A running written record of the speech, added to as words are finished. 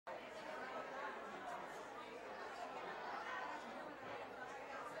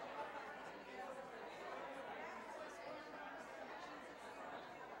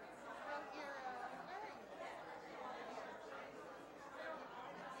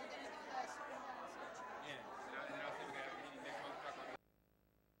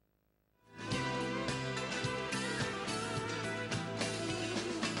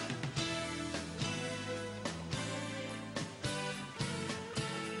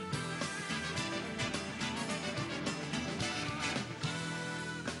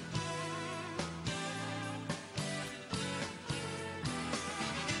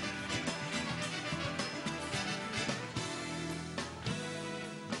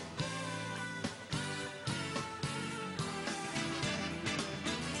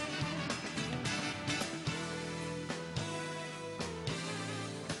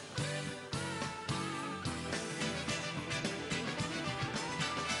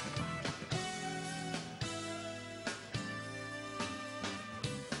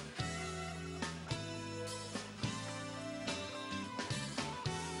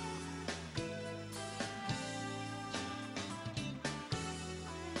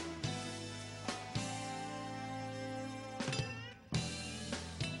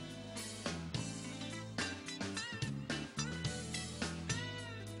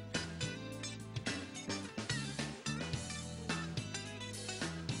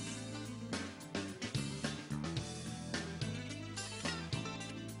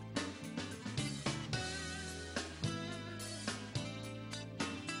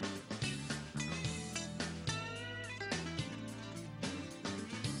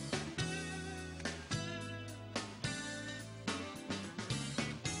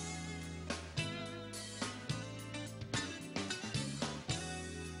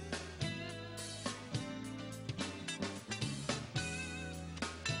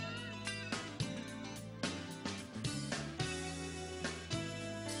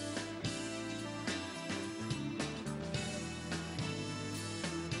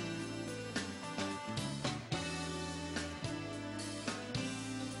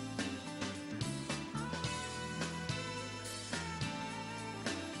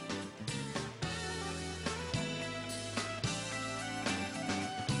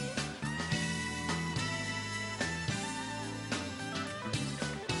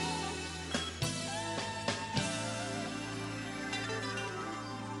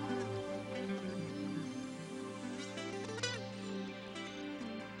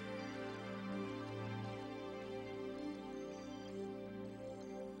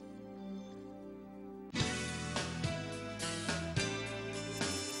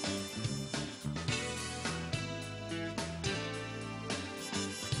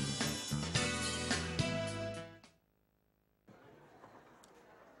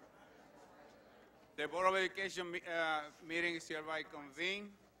The Board of Education meeting is hereby convened.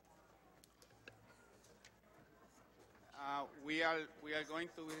 We are going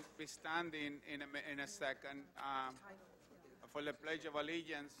to be standing in a second for the Pledge of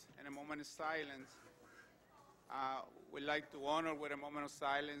Allegiance and a moment of silence. We'd like to honor with a moment of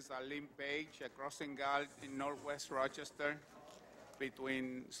silence Arlene Page, a crossing guard in Northwest Rochester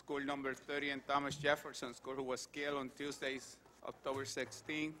between school number 30 and Thomas Jefferson School, who was killed on Tuesday, October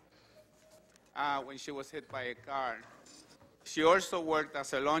 16th, when she was hit by a car. She also worked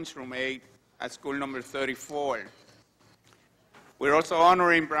as a lunchroom aide at school number 34. We're also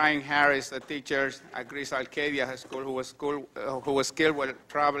honoring Brian Harris, a teacher at Grace Arcadia High School, who was killed while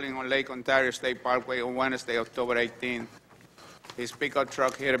traveling on Lake Ontario State Parkway on Wednesday, October 18th. His pickup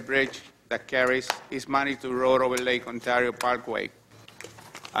truck hit a bridge that carries his money to road over Lake Ontario Parkway.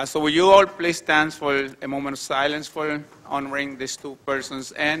 So will you all please stand for a moment of silence for honoring these two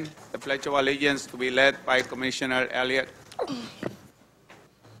persons, and the Pledge of Allegiance to be led by Commissioner Elliott.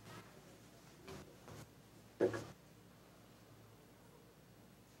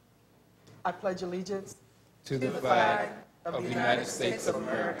 I pledge allegiance to the flag of the United States of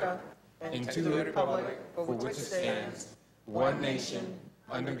America and to the republic for which it stands, one nation,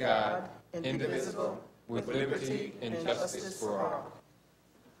 under God, indivisible, with liberty and justice for all.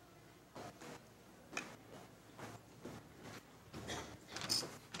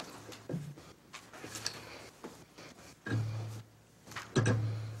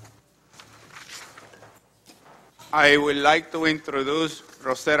 I would like to introduce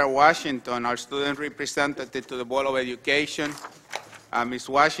Rochester Washington, our student representative to the Board of Education. Ms.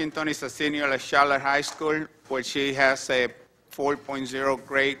 Washington is a senior at Charlotte High School, where she has a 4.0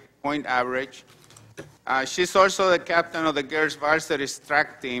 grade point average. She's also the captain of the girls varsity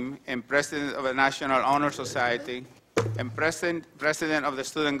track team and president of the National Honor Society and president of the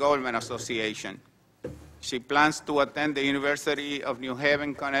Student Government Association. She plans to attend the University of New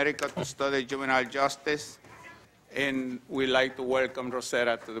Haven, Connecticut to study juvenile justice. And we'd like to welcome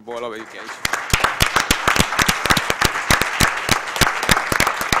Rosetta to the Board of Education.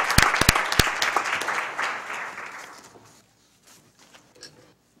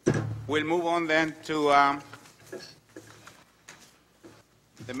 We'll move on then to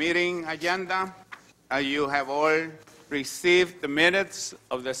the meeting agenda. You have all received the minutes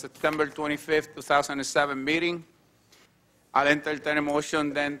of the September 25th, 2007 meeting. I'll entertain a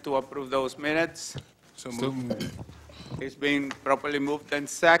motion then to approve those minutes. So moved. It's been properly moved and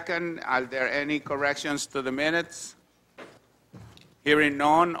second. Are there any corrections to the minutes? Hearing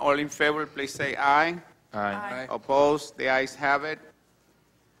none, all in favor, please say aye. Aye. Opposed? The ayes have it.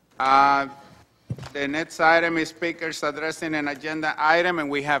 The next item is speakers addressing an agenda item, and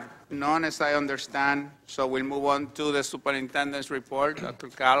we have none, as I understand. So we'll move on to the superintendent's report. Dr.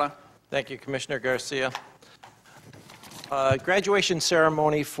 Cala. Thank you, Commissioner Garcia. Graduation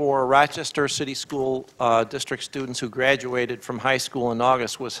ceremony for Rochester City School District students who graduated from high school in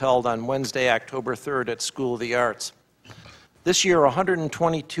August was held on Wednesday, October 3rd at School of the Arts. This year,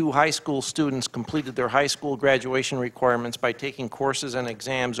 122 high school students completed their high school graduation requirements by taking courses and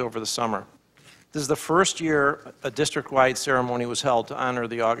exams over the summer. This is the first year a district-wide ceremony was held to honor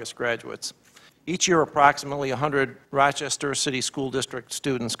the August graduates. Each year, approximately 100 Rochester City School District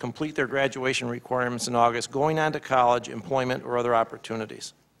students complete their graduation requirements in August, going on to college, employment, or other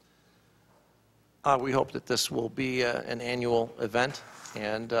opportunities. We hope that this will be an annual event,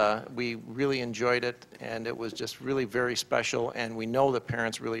 and we really enjoyed it, and it was just really very special, and we know that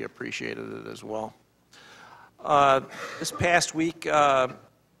parents really appreciated it as well. This past week,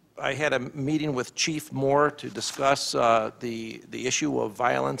 I had a meeting with Chief Moore to discuss the issue of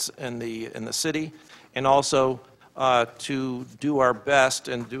violence in the city, and also to do our best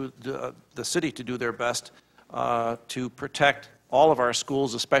and the city to do their best to protect all of our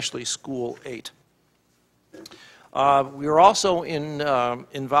schools, especially School 8. We were also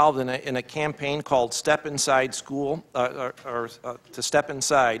involved in a campaign called Step Inside School, to Step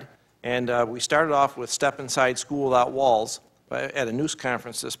Inside, and we started off with Step Inside School Without Walls at a news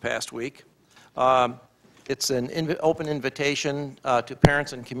conference this past week. It's an open invitation to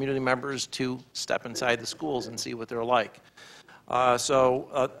parents and community members to step inside the schools and see what they're like.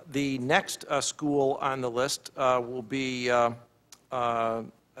 The next school on the list will be at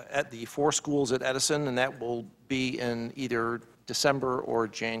the 4 schools at Edison, and that will be in either December or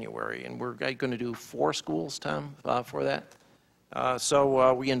January. And we're going to do 4 schools, Tom, for that.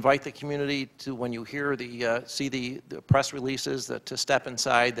 We invite the community to, when you hear see the press releases, to step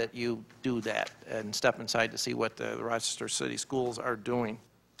inside, that you do that and step inside to see what the Rochester City Schools are doing.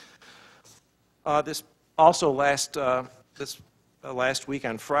 This also last week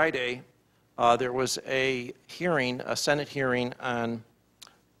on Friday, there was a hearing, a Senate hearing on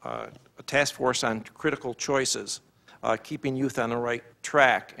a task force on critical choices, keeping youth on the right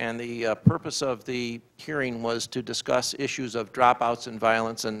track. And the purpose of the hearing was to discuss issues of dropouts and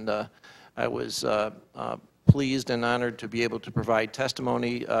violence, and I was pleased and honored to be able to provide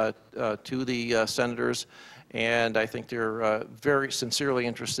testimony to the senators, and I think they're very sincerely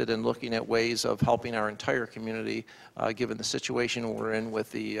interested in looking at ways of helping our entire community, given the situation we're in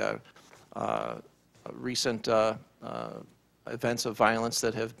with the recent events of violence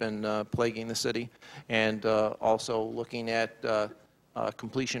that have been plaguing the city, and also looking at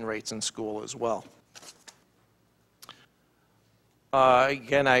completion rates in school as well.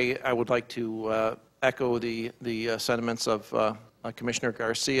 Again, I would like to echo the sentiments of Commissioner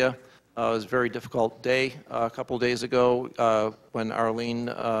Garcia. It was a very difficult day a couple days ago when Arlene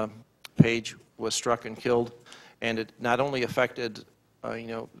Page was struck and killed, and it not only affected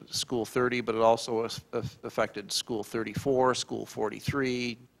School 30, but it also affected School 34, School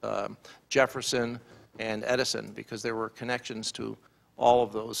 43, Jefferson, and Edison, because there were connections to all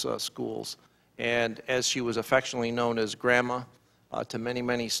of those schools. And as she was affectionately known as Grandma to many,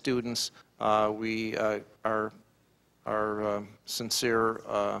 many students, our sincere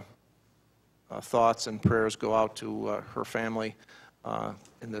thoughts and prayers go out to her family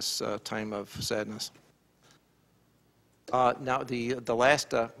in this time of sadness. Now, the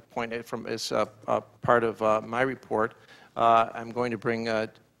last point is part of my report. I'm going to bring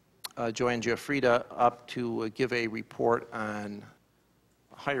Joanne Giuffrida up to give a report on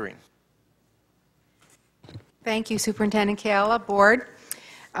hiring. Thank you, Superintendent Calla, Board.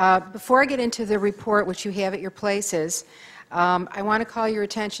 Before I get into the report, which you have at your places, I want to call your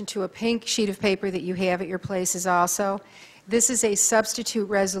attention to a pink sheet of paper that you have at your places also. This is a substitute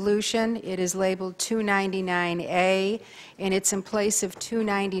resolution. It is labeled 299A, and it's in place of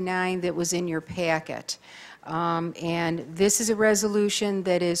 299 that was in your packet. And this is a resolution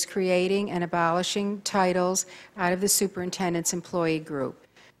that is creating and abolishing titles out of the superintendent's employee group.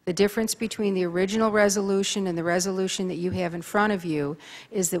 The difference between the original resolution and the resolution that you have in front of you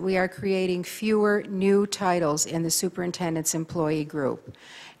is that we are creating fewer new titles in the superintendent's employee group.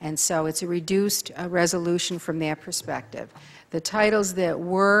 And so it's a reduced resolution from that perspective. The titles that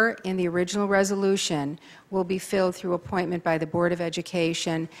were in the original resolution will be filled through appointment by the Board of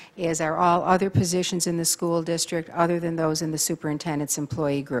Education, as are all other positions in the school district other than those in the superintendent's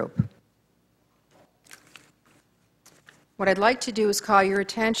employee group. What I'd like to do is call your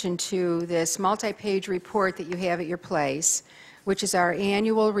attention to this multi-page report that you have at your place, which is our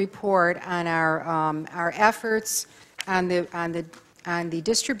annual report on our efforts on the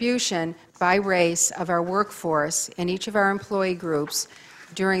distribution by race of our workforce in each of our employee groups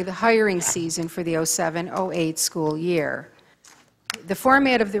during the hiring season for the 07-08 school year. The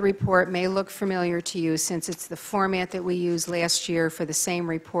format of the report may look familiar to you, since it's the format that we used last year for the same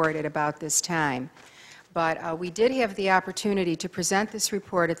report at about this time. But we did have the opportunity to present this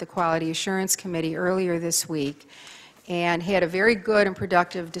report at the Quality Assurance Committee earlier this week, and had a very good and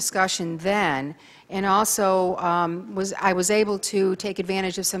productive discussion then, and also I was able to take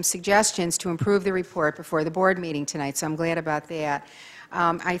advantage of some suggestions to improve the report before the board meeting tonight, so I'm glad about that.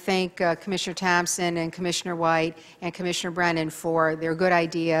 I thank Commissioner Thompson and Commissioner White and Commissioner Brennan for their good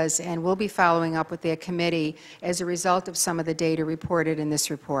ideas, and we'll be following up with that committee as a result of some of the data reported in this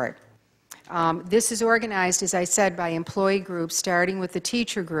report. This is organized, as I said, by employee groups, starting with the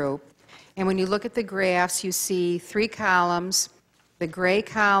teacher group. And when you look at the graphs, you see 3 columns. The gray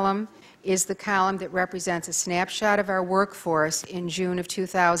column is the column that represents a snapshot of our workforce in June of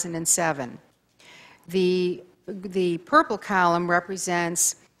 2007. The purple column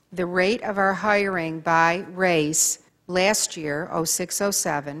represents the rate of our hiring by race last year,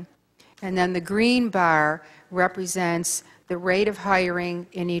 06-07, and then the green bar represents the rate of hiring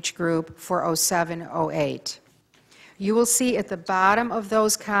in each group for 07-08. You will see at the bottom of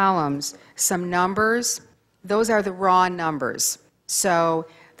those columns some numbers. Those are the raw numbers. So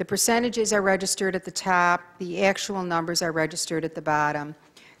the percentages are registered at the top, the actual numbers are registered at the bottom.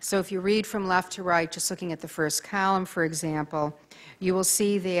 So if you read from left to right, just looking at the first column, for example, you will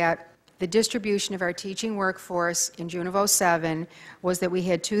see that the distribution of our teaching workforce in June of 07 was that we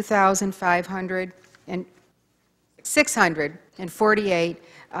had 648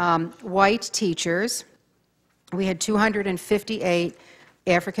 white teachers. We had 258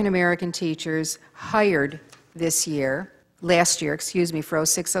 African American teachers hired last year, for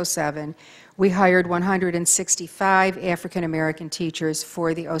 06-07. We hired 165 African American teachers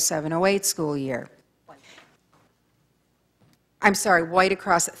for the 07-08 school year. I'm sorry, white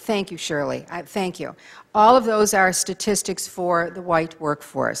across. Thank you, Shirley. Thank you. All of those are statistics for the white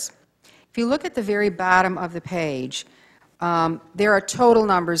workforce. If you look at the very bottom of the page, there are total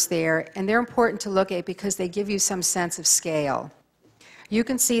numbers there, and they're important to look at because they give you some sense of scale. You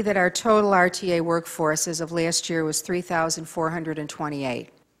can see that our total RTA workforce as of last year was 3,428.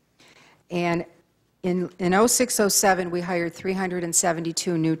 And in 06-07, we hired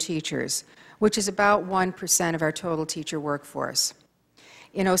 372 new teachers, which is about 1% of our total teacher workforce.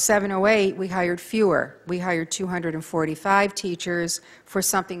 In 07-08, we hired fewer. We hired 245 teachers for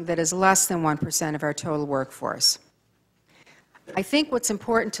something that is less than 1% of our total workforce. I think what's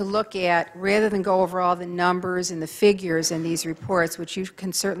important to look at, rather than go over all the numbers and the figures in these reports, which you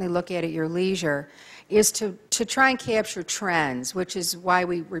can certainly look at your leisure, is to try and capture trends, which is why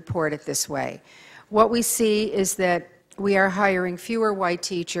we report it this way. What we see is that we are hiring fewer white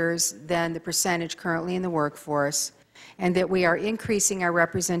teachers than the percentage currently in the workforce, and that we are increasing our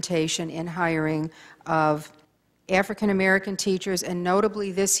representation in hiring of African American teachers, and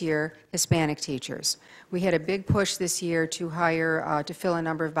notably this year, Hispanic teachers. We had a big push this year to hire, to fill a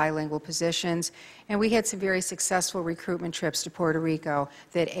number of bilingual positions, and we had some very successful recruitment trips to Puerto Rico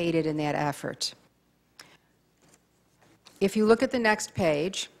that aided in that effort. If you look at the next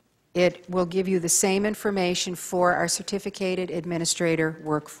page, it will give you the same information for our certificated administrator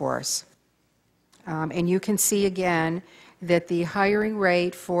workforce. And you can see again that the hiring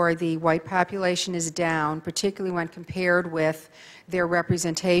rate for the white population is down, particularly when compared with their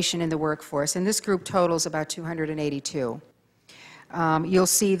representation in the workforce. And this group totals about 282. You'll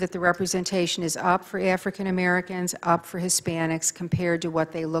see that the representation is up for African Americans, up for Hispanics, compared to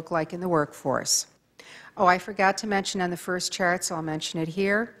what they look like in the workforce. Oh, I forgot to mention on the first chart, so I'll mention it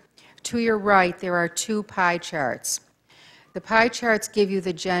here. To your right, there are two pie charts. The pie charts give you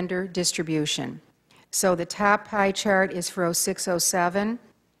the gender distribution. So the top pie chart is for 06-07,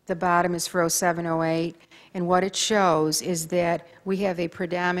 the bottom is for 07-08, and what it shows is that we have a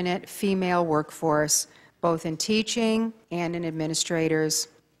predominant female workforce, both in teaching and in administrators,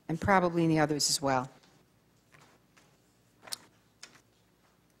 and probably in the others as well.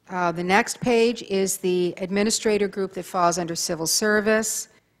 The next page is the administrator group that falls under civil service.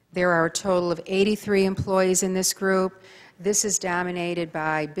 There are a total of 83 employees in this group. This is dominated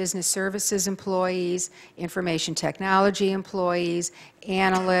by business services employees, information technology employees,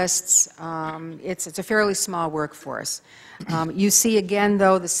 analysts. It's a fairly small workforce. You see again,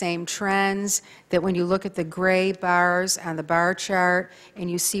 though, the same trends that when you look at the gray bars on the bar chart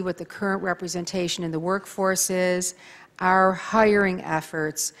and you see what the current representation in the workforce is, our hiring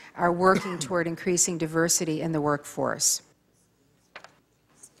efforts are working toward increasing diversity in the workforce.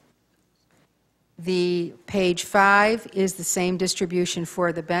 The page 5 is the same distribution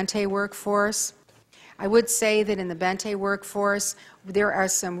for the Bente workforce. I would say that in the Bente workforce, there are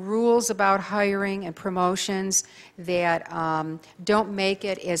some rules about hiring and promotions that don't make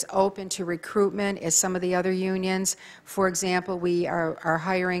it as open to recruitment as some of the other unions. For example, we are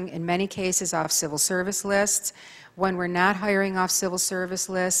hiring in many cases off civil service lists. When we're not hiring off civil service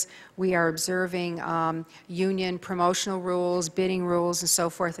lists, we are observing union promotional rules, bidding rules, and so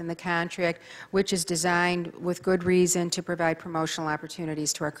forth in the contract, which is designed with good reason to provide promotional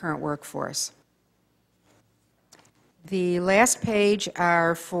opportunities to our current workforce. The last page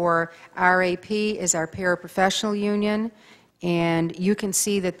are for RAP, is our paraprofessional union, and you can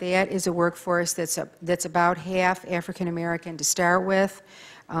see that that is a workforce that's about half African American to start with.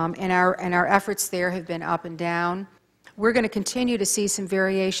 And our efforts there have been up and down. We're going to continue to see some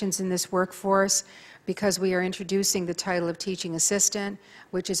variations in this workforce because we are introducing the title of teaching assistant,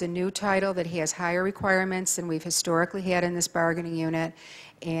 which is a new title that has higher requirements than we've historically had in this bargaining unit.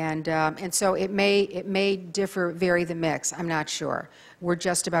 And so it may vary the mix. I'm not sure. We're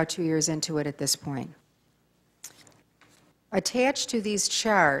just about 2 years into it at this point. Attached to these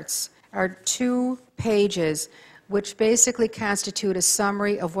charts are 2 pages which basically constitute a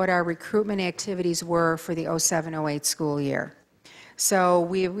summary of what our recruitment activities were for the 07-08 school year. So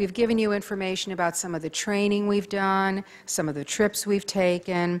we've given you information about some of the training we've done, some of the trips we've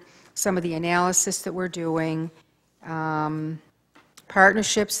taken, some of the analysis that we're doing,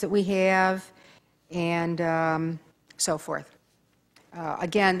 partnerships that we have, and so forth.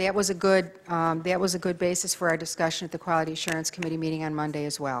 Again, that was a good basis for our discussion at the Quality Assurance Committee meeting on Monday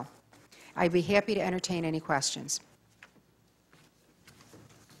as well. I'd be happy to entertain any questions.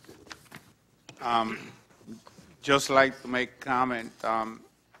 Just like to make comment,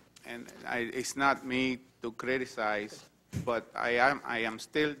 it's not me to criticize, but I am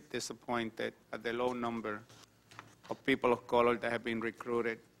still disappointed at the low number of people of color that have been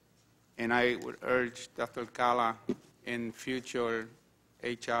recruited, and I would urge Dr. Cala in future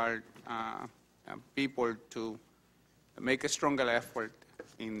HR people to make a stronger effort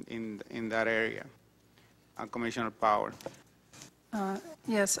in that area. Commissioner Power.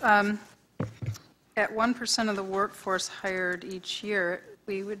 Yes. At 1% of the workforce hired each year,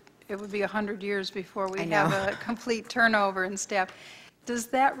 it would be 100 years before we have a complete turnover in staff. Does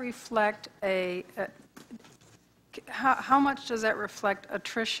that reflect how much does that reflect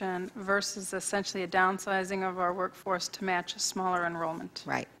attrition versus essentially a downsizing of our workforce to match a smaller enrollment?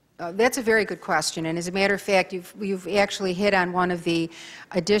 Right. That's a very good question, and as a matter of fact, you've actually hit on one of the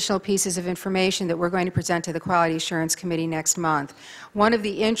additional pieces of information that we're going to present to the Quality Assurance Committee next month. One of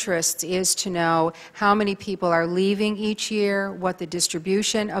the interests is to know how many people are leaving each year, what the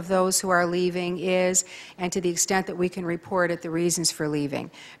distribution of those who are leaving is, and to the extent that we can report it, the reasons for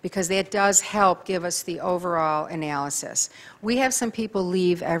leaving, because that does help give us the overall analysis. We have some people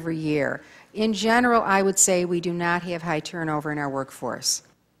leave every year. In general, I would say we do not have high turnover in our workforce,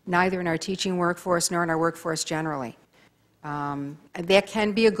 neither in our teaching workforce nor in our workforce generally. That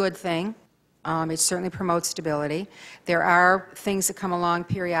can be a good thing. It certainly promotes stability. There are things that come along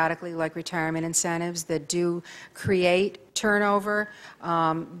periodically, like retirement incentives, that do create turnover,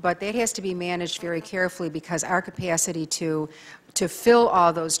 but that has to be managed very carefully because our capacity to fill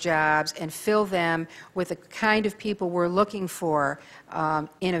all those jobs and fill them with the kind of people we're looking for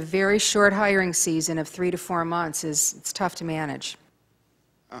in a very short hiring season of 3 to 4 months it's tough to manage.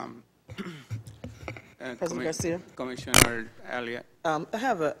 President Garcia? Commissioner Elliott. I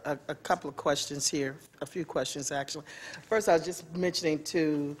have a couple of questions here, a few questions actually. First, I was just mentioning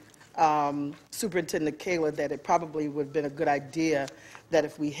to Superintendent Kayla that it probably would have been a good idea that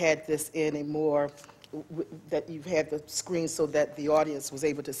if we had this in a more, that you've had the screen so that the audience was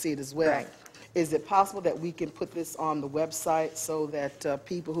able to see it as well. Right. Is it possible that we can put this on the website so that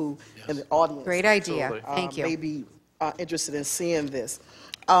people who in the audience Great idea. Thank you. may be interested in seeing this?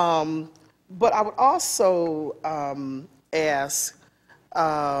 But I would also ask,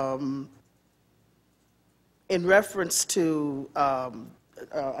 in reference to,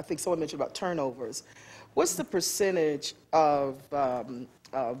 I think someone mentioned about turnovers, what's the percentage of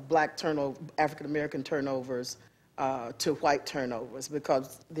black turnover, African American turnovers to white turnovers?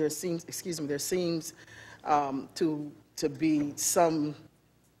 Because there seems, to be some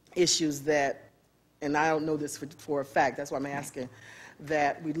issues that, and I don't know this for a fact, that's why I'm asking,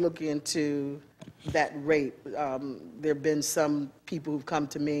 that we look into that rate. There have been some people who've come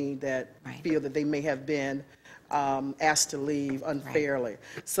to me that feel that they may have been asked to leave unfairly.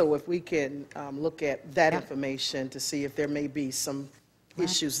 So if we can look at that information to see if there may be some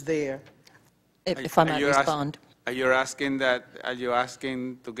issues there. If I might respond. Are you asking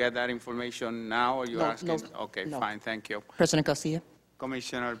to get that information now, or are you asking? No, okay, no. fine, thank you. President Garcia,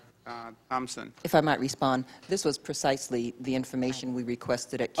 Commissioner Thompson. if I might respond, this was precisely the information we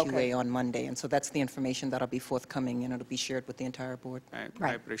requested at QA Okay. on Monday, and so that's the information that'll be forthcoming, and it'll be shared with the entire board. I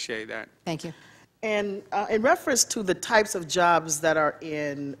Right. appreciate that. Thank you. And in reference to the types of jobs that are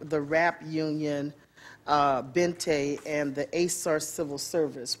in the RAP union, Bente, and the ASAR civil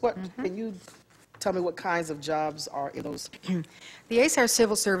service, can you tell me what kinds of jobs are in those? The ASAR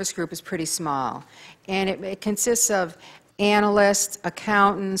Civil Service Group is pretty small, and it consists of analysts,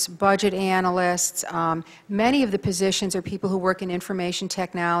 accountants, budget analysts. Many of the positions are people who work in information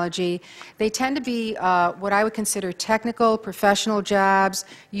technology. They tend to be what I would consider technical, professional jobs,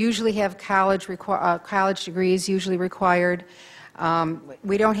 usually have college degrees usually required.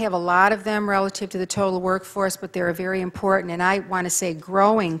 We don't have a lot of them relative to the total workforce, but they're a very important, and I want to say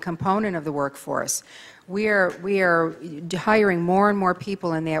growing component of the workforce. We are hiring more and more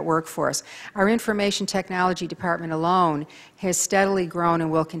people in that workforce. Our information technology department alone has steadily grown and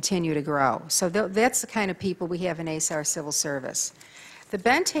will continue to grow. So that's the kind of people we have in ASAR Civil Service. The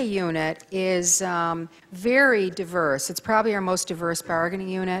Bente unit is very diverse. It's probably our most diverse bargaining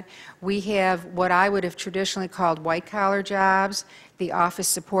unit. We have what I would have traditionally called white-collar jobs, the office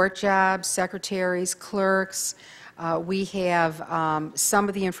support jobs, secretaries, clerks. We have some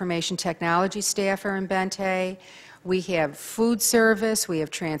of the information technology staff are in Bente. We have food service. We have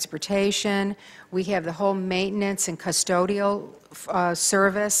transportation. We have the whole maintenance and custodial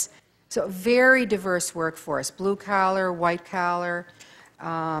service. So very diverse workforce, blue-collar, white-collar,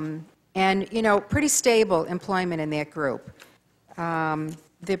 and, you know, pretty stable employment in that group.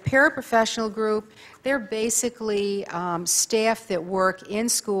 The paraprofessional group, they're basically staff that work in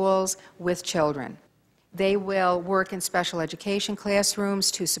schools with children. They will work in special education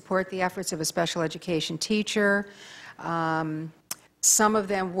classrooms to support the efforts of a special education teacher. Some of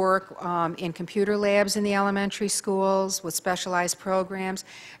them work in computer labs in the elementary schools with specialized programs.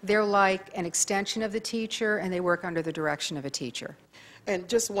 They're like an extension of the teacher, and they work under the direction of a teacher. And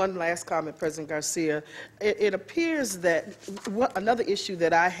just one last comment, President Garcia. It appears that another issue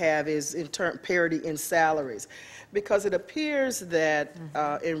that I have is parity in salaries, because it appears that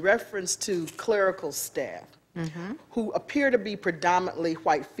in reference to clerical staff, who appear to be predominantly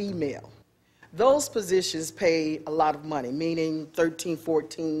white female, those positions pay a lot of money, meaning $13,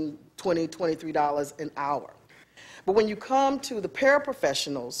 $14, $20, $23 an hour. But when you come to the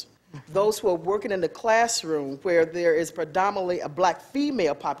paraprofessionals, those who are working in the classroom where there is predominantly a black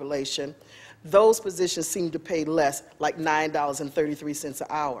female population, those positions seem to pay less, like $9.33 an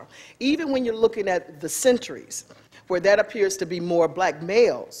hour. Even when you're looking at the sentries, where that appears to be more black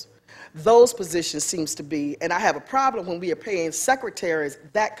males, those positions seems to be, and I have a problem when we are paying secretaries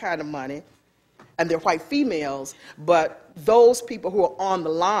that kind of money, and they're white females, but those people who are on the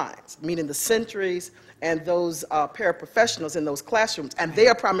lines, meaning the sentries and those paraprofessionals in those classrooms, and they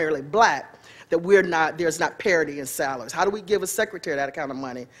are primarily black, that there's not parity in salaries. How do we give a secretary that kind of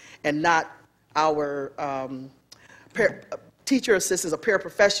money and not our teacher assistants or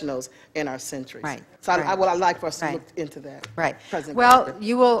paraprofessionals in our sentries? Right. So right. I'd like for us to Right. look into that. Right. President Well, Garcia.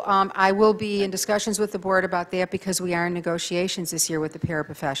 you will, I will be in discussions with the board about that because we are in negotiations this year with the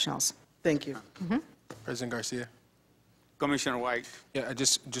paraprofessionals. Thank you. President Garcia. Commissioner White. Yeah, I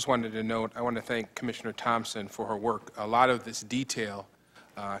just wanted to note, I want to thank Commissioner Thompson for her work. A lot of this detail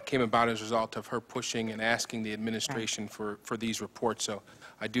came about as a result of her pushing and asking the administration for these reports. So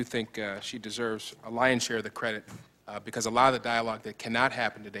I do think she deserves a lion's share of the credit because a lot of the dialogue that cannot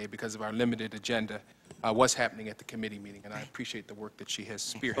happen today because of our limited agenda was happening at the committee meeting, and I appreciate the work that she has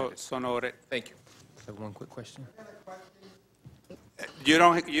spearheaded. So noted. Thank you. I have one quick question. You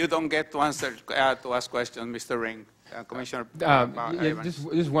don't get to answer to ask questions, Mr. Ring. Commissioner Evans.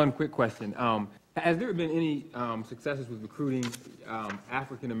 Just one quick question. Has there been any successes with recruiting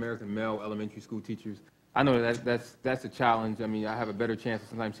African-American male elementary school teachers? I know that's a challenge. I mean, I have a better chance of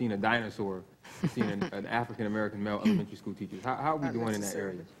sometimes seeing a dinosaur than seeing an African-American male elementary school teacher. How are we doing in that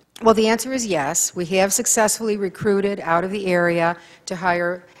area? Well, the answer is yes. We have successfully recruited out of the area to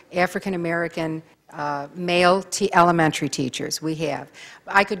hire African-American male elementary teachers. We have.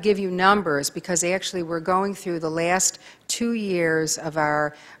 I could give you numbers because actually we're going through the last 2 years of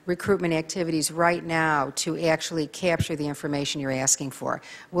our recruitment activities right now to actually capture the information you're asking for.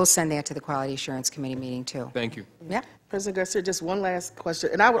 We'll send that to the Quality Assurance Committee meeting too. Thank you. Yeah. President Garcia, just one last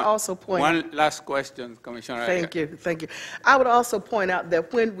question. And I would also point One last question, Commissioner. Thank you, thank you. I would also point out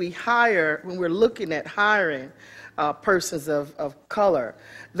that when we're looking at hiring persons of color,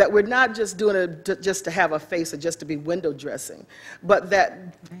 that we're not just doing it just to have a face or just to be window dressing, but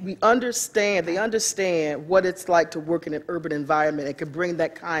that they understand what it's like to work in an urban environment and can bring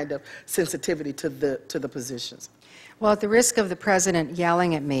that kind of sensitivity to the positions. Well, at the risk of the President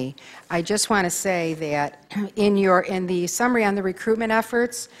yelling at me, I just want to say that in the summary on the recruitment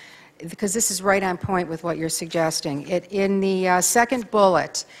efforts, because this is right on point with what you're suggesting, in the second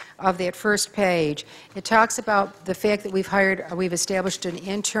bullet of that first page, it talks about the fact that we've established an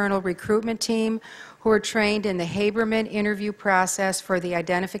internal recruitment team who are trained in the Haberman interview process for the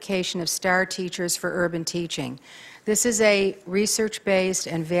identification of star teachers for urban teaching. This is a research-based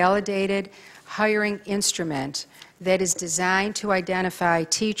and validated hiring instrument that is designed to identify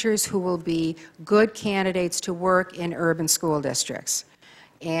teachers who will be good candidates to work in urban school districts.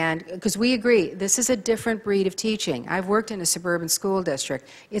 And because we agree, this is a different breed of teaching. I've worked in a suburban school district.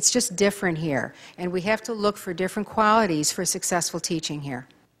 It's just different here. And we have to look for different qualities for successful teaching here.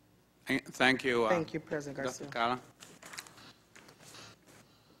 Thank you. Thank you, President Garcia. Dr. Cala.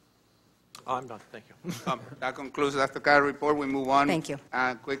 I'm done, thank you. That concludes Dr. Cala's report. We move on. Thank you.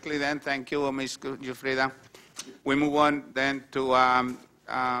 Quickly then, thank you, Ms. Jufrida. We move on then to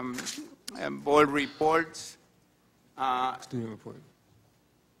board reports. Student report.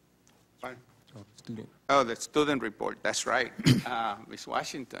 What? Oh, student. Oh, the student report, that's right. Ms.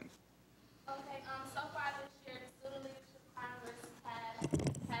 Washington. Okay, so far this year, the Student Leadership Congress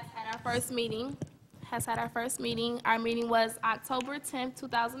has had our first meeting. Our meeting was October 10th,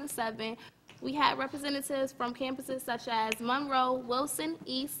 2007. We had representatives from campuses such as Monroe, Wilson,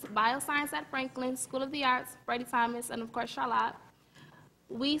 East, Bioscience at Franklin, School of the Arts, Brady Thomas, and of course Charlotte.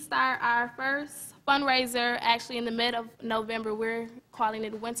 We start our first fundraiser actually in the mid of November. We're calling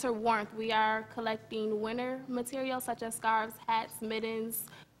it Winter Warmth. We are collecting winter materials such as scarves, hats, mittens,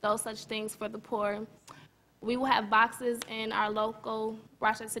 those such things for the poor. We will have boxes in our local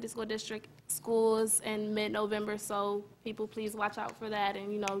Rochester City School District schools in mid-November, so people please watch out for that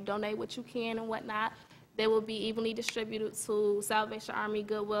and, donate what you can and whatnot. They will be evenly distributed to Salvation Army,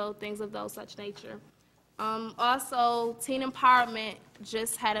 Goodwill, things of those such nature. Also, Teen Empowerment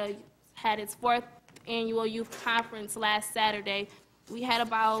just had its 4th annual youth conference last Saturday. We had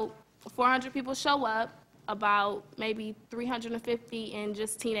about 400 people show up, about maybe 350 and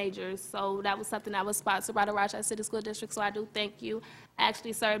just teenagers. So that was something that was sponsored by the Rochester City School District, so I do thank you. I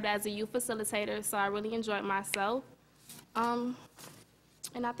actually served as a youth facilitator, so I really enjoyed myself. And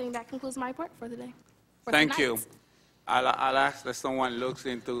I think that concludes my report for today. Thank you. I'll ask that someone looks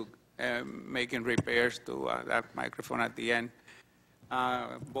into making repairs to that microphone at the end.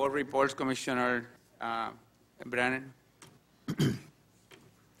 Board reports, Commissioner Brennan.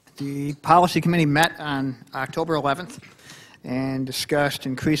 The Policy Committee met on October 11th and discussed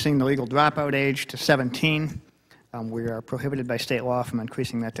increasing the legal dropout age to 17. We are prohibited by state law from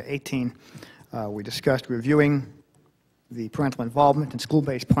increasing that to 18. We discussed reviewing the parental involvement in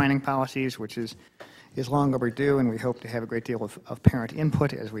school-based planning policies, which is long overdue, and we hope to have a great deal of parent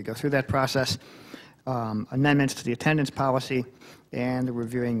input as we go through that process. Amendments to the attendance policy, and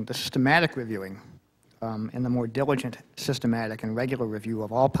the systematic reviewing and the more diligent, systematic, and regular review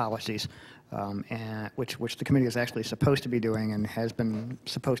of all policies, which the committee is actually supposed to be doing and has been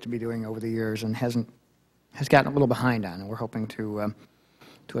supposed to be doing over the years and has gotten a little behind on. And we're hoping to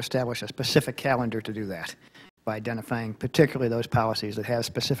establish a specific calendar to do that by identifying particularly those policies that have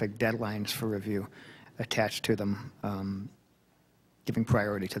specific deadlines for review attached to them, giving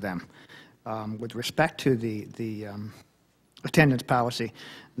priority to them. With respect to the attendance policy,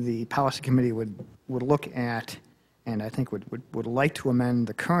 the policy committee would look at, and I think would like to amend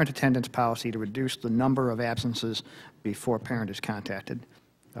the current attendance policy to reduce the number of absences before a parent is contacted,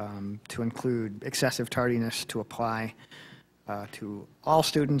 to include excessive tardiness to apply to all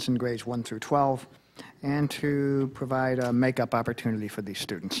students in grades 1 through 12, and to provide a make-up opportunity for these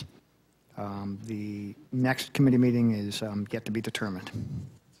students. The next committee meeting is yet to be determined.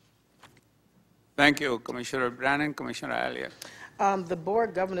 Thank you, Commissioner Brannan. Commissioner Elliott. The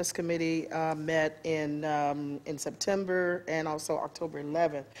Board Governance Committee met in September and also October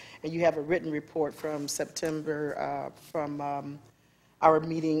 11th, and you have a written report from September, from our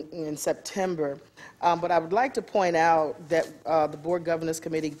meeting in September. But I would like to point out that the Board Governance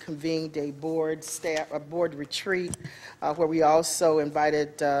Committee convened a board retreat where we also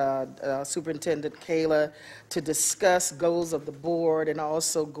invited Superintendent Kayla to discuss goals of the board and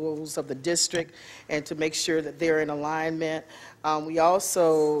also goals of the district and to make sure that they're in alignment. We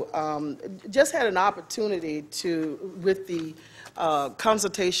also just had an opportunity to, with the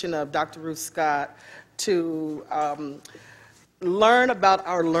consultation of Dr. Ruth Scott, to learn about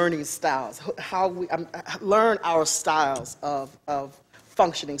our learning styles, how we learn our styles of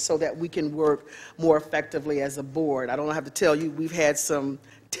functioning so that we can work more effectively as a board. I don't have to tell you, we've had some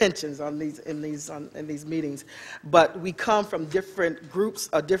tensions on in these meetings, but we come from different groups,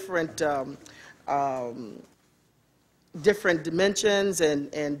 different dimensions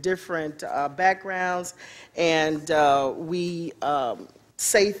and different backgrounds, and we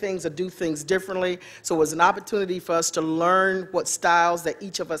say things or do things differently. So it was an opportunity for us to learn what styles that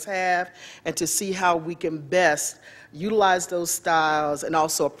each of us have and to see how we can best utilize those styles and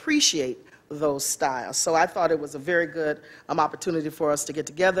also appreciate those styles. So I thought it was a very good opportunity for us to get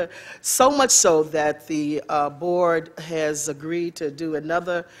together, so much so that the board has agreed to do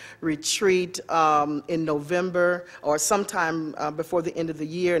another retreat in November or sometime before the end of the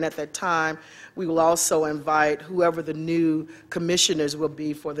year, and at that time we will also invite whoever the new commissioners will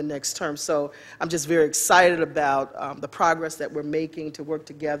be for the next term. So I'm just very excited about the progress that we're making to work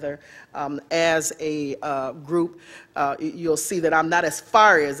together as a group. You'll see that I'm not as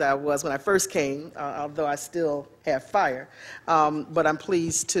fiery as I was when I first came, although I still have fire. But I'm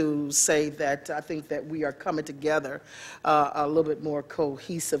pleased to say that I think that we are coming together a little bit more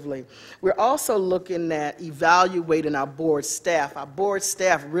cohesively. We're also looking at evaluating our board staff. Our board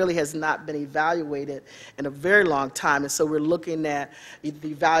staff really has not been evaluated in a very long time, and so we're looking at the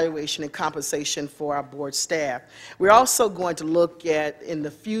evaluation and compensation for our board staff. We're also going to look at, in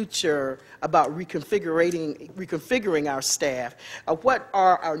the future, about reconfiguring our staff. What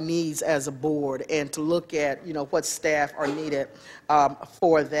are our needs as a board, and to look at, what staff are needed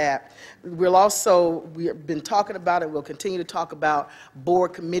for that. We've been talking about it, we'll continue to talk about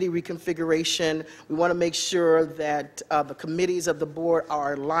board committee reconfiguration. We want to make sure that the committees of the board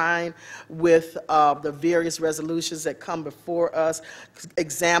are aligned with the various resolutions that come before us.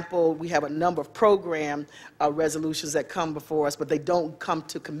 Example, we have a number of program resolutions that come before us, but they don't come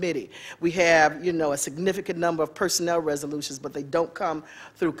to committee. We have, a significant number of personnel resolutions, but they don't come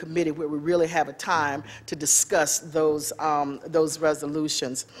through committee where we really have a time to discuss those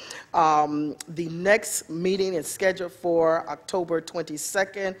resolutions. The next meeting is scheduled for October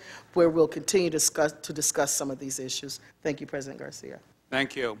 22nd, where we'll continue to discuss some of these issues. Thank you, President Garcia.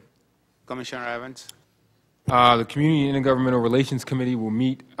 Thank you. Commissioner Evans. The Community and Intergovernmental Relations Committee will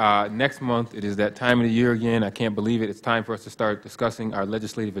meet next month. It is that time of the year again. I can't believe it. It's time for us to start discussing our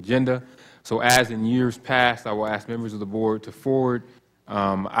legislative agenda. So as in years past, I will ask members of the board to forward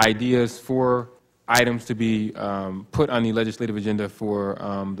ideas for items to be put on the legislative agenda for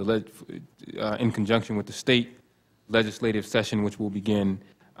in conjunction with the state legislative session, which will begin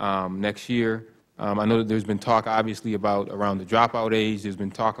next year. I know that there's been talk, obviously, about around the dropout age. There's been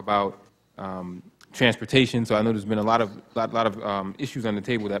talk about transportation. So I know there's been a lot of issues on the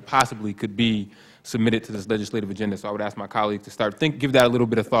table that possibly could be submitted to this legislative agenda. So I would ask my colleagues to give that a little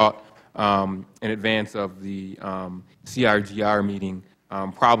bit of thought in advance of the CRGR meeting,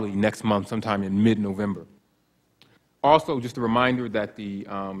 probably next month, sometime in mid-November. Also, just a reminder that the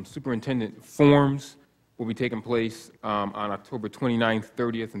superintendent forums will be taking place on October 29th,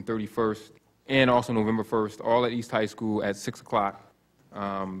 30th, and 31st, and also November 1st, all at East High School at 6 o'clock.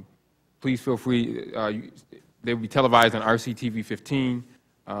 Please feel free, they will be televised on RCTV 15.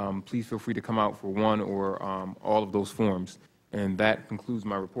 Please feel free to come out for one or all of those forums. And that concludes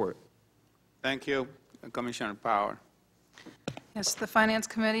my report. Thank you, Commissioner Power. Yes, the Finance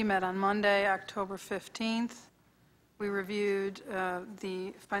Committee met on Monday, October 15th. We reviewed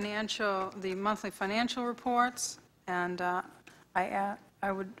the monthly financial reports, and I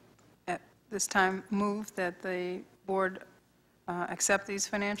would at this time move that the board accept these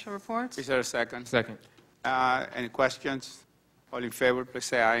financial reports. Is there a second? Second. Any questions? All in favor, please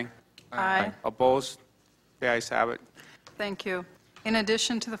say aye. Aye. Opposed? The ayes have it. Thank you. In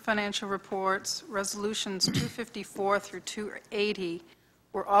addition to the financial reports, resolutions 254 through 280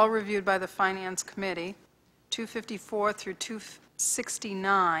 were all reviewed by the Finance Committee. 254 through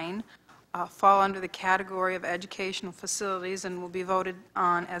 269 fall under the category of educational facilities and will be voted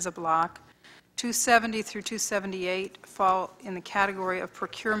on as a block. 270 through 278 fall in the category of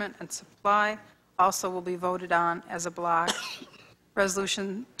procurement and supply, also will be voted on as a block.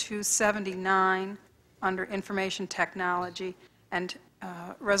 Resolution 279 under information technology, and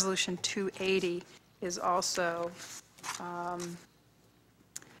Resolution 280 is also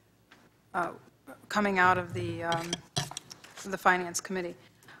coming out of the Finance Committee.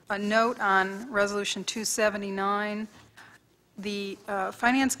 A note on Resolution 279, the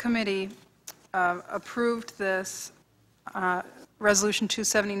Finance Committee approved this Resolution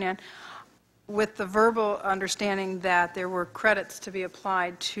 279 with the verbal understanding that there were credits to be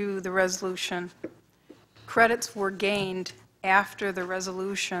applied to the resolution. Credits were gained after the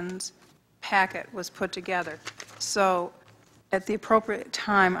resolution's packet was put together. So at the appropriate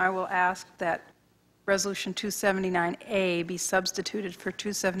time, I will ask that Resolution 279A be substituted for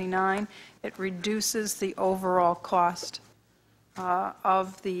 279. It reduces the overall cost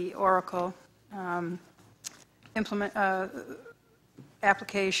of the Oracle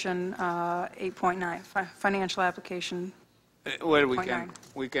application 8.9, financial application. Well,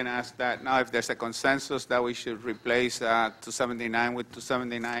 we can ask that now if there's a consensus that we should replace 279 with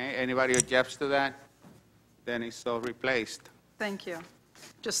 279. Anybody objects to that? Then it's so replaced. Thank you.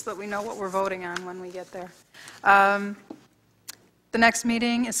 Just so that we know what we're voting on when we get there. The next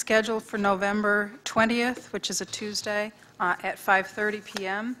meeting is scheduled for November 20th, which is a Tuesday, at 5:30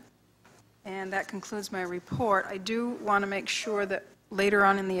 p.m. And that concludes my report. I do want to make sure that later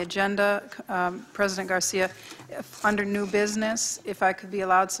on in the agenda, President Garcia, under new business, if I could be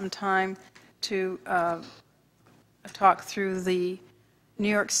allowed some time to talk through the New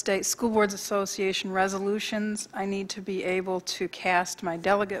York State School Boards Association resolutions. I need to be able to cast my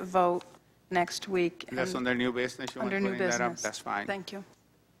delegate vote next week. And that's under new business? You want to bring that up? That's fine. Thank you.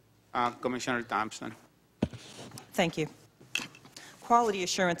 Commissioner Thompson. Thank you. Quality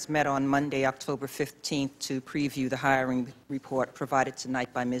Assurance met on Monday, October 15th, to preview the hiring report provided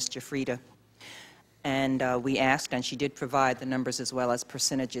tonight by Ms. Jafrida. And we asked, and she did provide the numbers as well as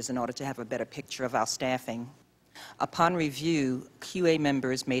percentages in order to have a better picture of our staffing. Upon review, QA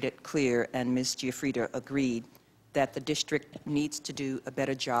members made it clear, and Ms. Jafrida agreed, that the district needs to do a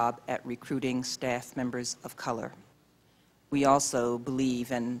better job at recruiting staff members of color. We also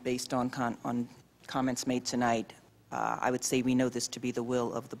believe, and based on comments made tonight, I would say we know this to be the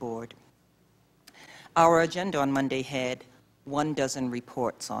will of the board. Our agenda on Monday had 12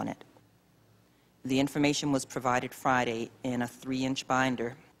 reports on it. The information was provided Friday in a 3-inch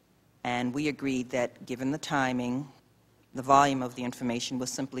binder, and we agreed that given the timing, the volume of the information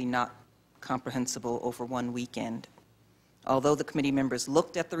was simply not comprehensible over one weekend. Although the committee members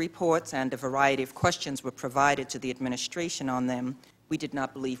looked at the reports and a variety of questions were provided to the administration on them, we did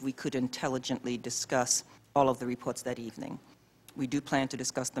not believe we could intelligently discuss all of the reports that evening. We do plan to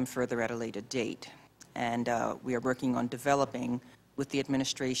discuss them further at a later date, and we are working on developing with the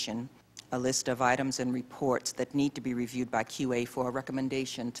administration a list of items and reports that need to be reviewed by QA for a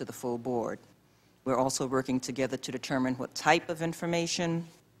recommendation to the full board. We're also working together to determine what type of information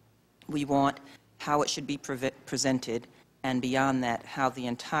we want, how it should be presented, and beyond that, how the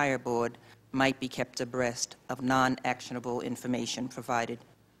entire board might be kept abreast of non-actionable information provided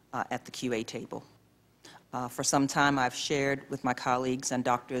at the QA table. For some time, I've shared with my colleagues and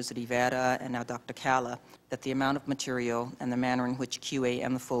Drs. Rivera and now Dr. Calla that the amount of material and the manner in which QA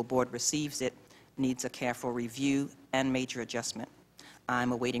and the full board receives it needs a careful review and major adjustment.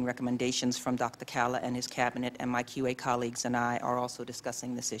 I'm awaiting recommendations from Dr. Calla and his cabinet, and my QA colleagues and I are also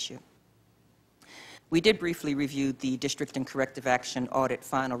discussing this issue. We did briefly review the District and Corrective Action Audit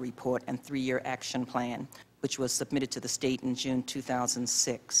Final Report and 3-year action plan, which was submitted to the state in June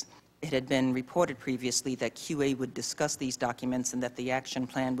 2006. It had been reported previously that QA would discuss these documents and that the action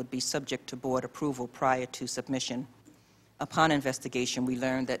plan would be subject to board approval prior to submission. Upon investigation, we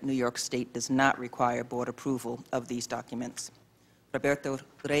learned that New York State does not require board approval of these documents. Roberto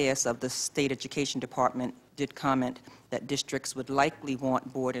Reyes of the State Education Department did comment that districts would likely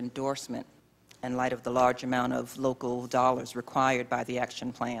want board endorsement in light of the large amount of local dollars required by the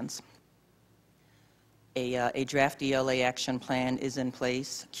action plans. A draft ELA action plan is in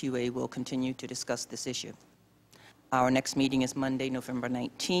place. QA will continue to discuss this issue. Our next meeting is Monday, November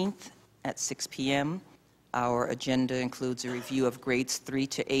 19th at 6 p.m. Our agenda includes a review of grades 3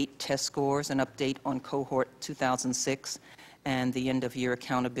 to 8 test scores, an update on cohort 2006, and the end-of-year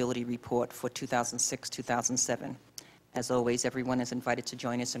accountability report for 2006-2007. As always, everyone is invited to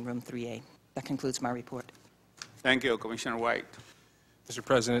join us in room 3A. That concludes my report. Thank you, Commissioner White. Mr.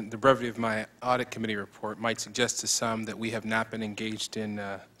 President, the brevity of my audit committee report might suggest to some that we have not been engaged in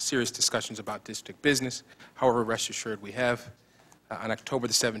serious discussions about district business. However, rest assured we have. On October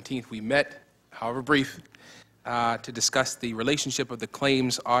the 17th, we met, however brief, to discuss the relationship of the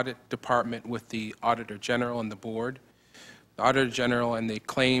Claims Audit Department with the Auditor General and the Board. The Auditor General and the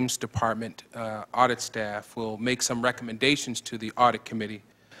Claims Department audit staff will make some recommendations to the Audit Committee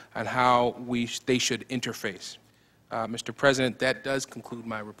on how they should interface. Mr. President, that does conclude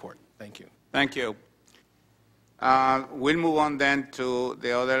my report. Thank you. Thank you. We'll move on then to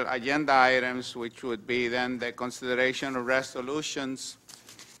the other agenda items, which would be then the consideration of resolutions.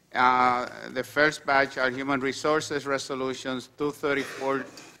 The first batch are Human Resources Resolutions 234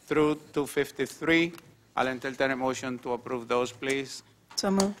 through 253. I'll entertain a motion to approve those, please. So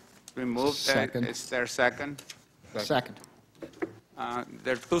moved. Been moved. Second. Is there a second? Second.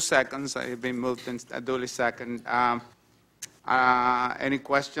 There are 2 seconds. It's been moved and duly second. Any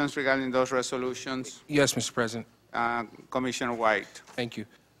questions regarding those resolutions? Yes, Mr. President. Commissioner White. Thank you.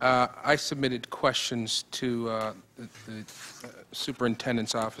 I submitted questions to the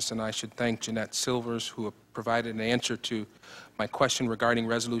superintendent's office, and I should thank Jeanette Silvers, who provided an answer to my question regarding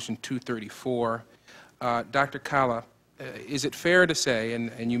Resolution 234. Dr. Calla, is it fair to say,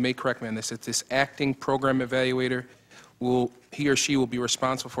 and you may correct me on this, that this acting program evaluator he or she will be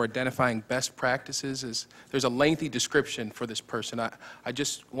responsible for identifying best practices? There's a lengthy description for this person. I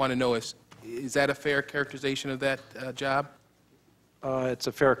just want to know, is that a fair characterization of that job? It's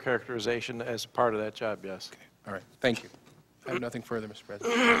a fair characterization as part of that job, yes. Okay. All right. Thank you. I have nothing further, Mr.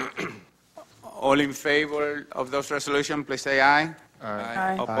 President. All in favor of those resolutions, please say aye.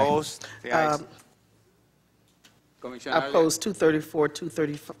 Aye. Opposed? The ayes. Commissioner I Elliott? oppose 234,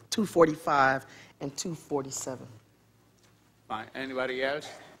 245, and 247. Fine. Anybody else?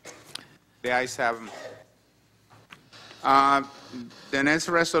 The ayes have them. The next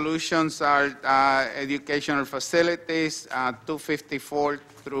resolutions are educational facilities, 254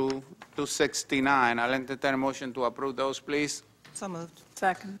 through 269. I'll entertain a motion to approve those, please. So moved.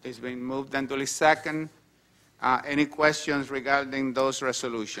 Second. It's been moved and duly second. Any questions regarding those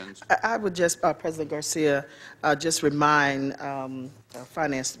resolutions? I would just, President Garcia, just remind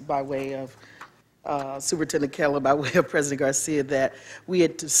Finance by way of Superintendent Keller, by way of President Garcia, that we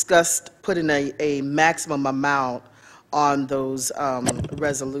had discussed putting a maximum amount on those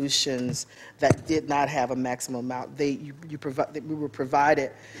resolutions that did not have a maximum amount. We were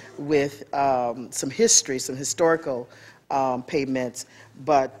provided with some history, some historical payments,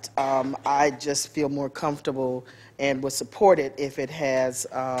 but I just feel more comfortable and would support it if it has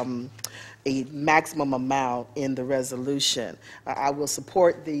a maximum amount in the resolution. I will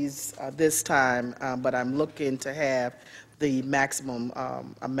support these this time, but I'm looking to have the maximum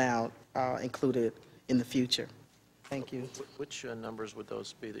amount included in the future. Thank you. Which numbers would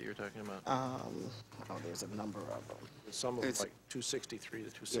those be that you're talking about? Oh, there's a number of them. Some of them It's- like 263 to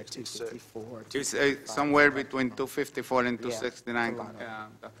Yeah, 266. 254. It's somewhere between 254 and Yeah, it's 269. a lot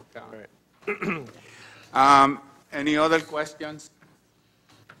of Dr. Carr. Right. Any other questions?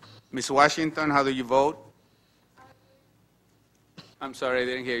 Ms. Washington, how do you vote? I'm sorry, I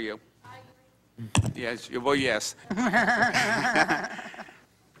didn't hear you. Yes, you vote yes.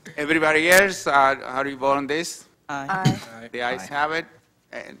 Everybody else, how do you vote on this? Aye. The ayes have it,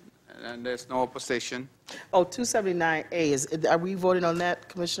 and there's no opposition. Oh, 279A, are we voting on that,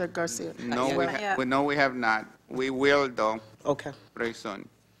 Commissioner Garcia? No, yet. we have not. We will, though, Okay. very soon.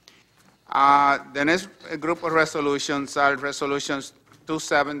 The next group of resolutions are resolutions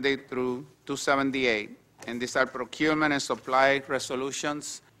 270 through 278, and these are procurement and supply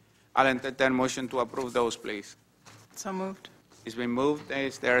resolutions. I'll entertain motion to approve those, please. So moved. It's been moved.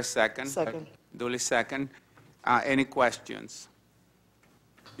 Is there a second? Second. Duly second. Any questions?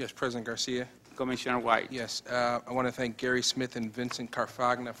 Yes, President Garcia. Commissioner White. Yes, I want to thank Gary Smith and Vincent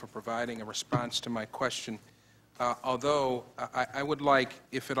Carfagna for providing a response to my question. Although I would like,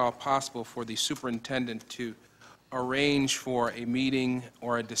 if at all possible, for the superintendent to arrange for a meeting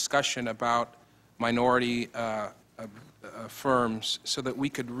or a discussion about minority firms so that we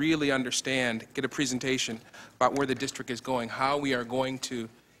could really understand, get a presentation about where the district is going, how we are going to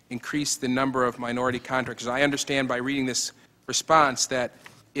increase the number of minority contractors. I understand by reading this response that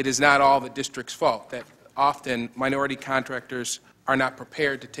it is not all the district's fault, that often minority contractors are not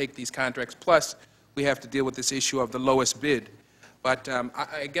prepared to take these contracts. Plus, we have to deal with this issue of the lowest bid. But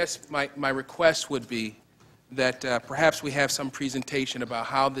I guess my request would be that perhaps we have some presentation about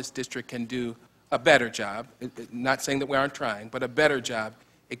how this district can do a better job, not saying that we aren't trying, but a better job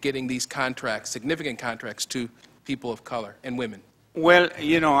at getting these contracts, significant contracts, to people of color and women. Well,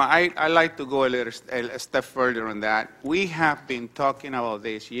 you know, I like to go a step further on that. We have been talking about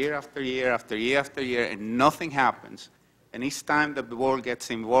this year after year after year after year, and nothing happens. And each time that the board gets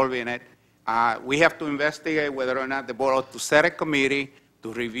involved in it, we have to investigate whether or not the board ought to set a committee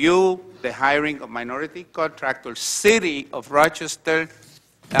to review the hiring of minority contractors, City of Rochester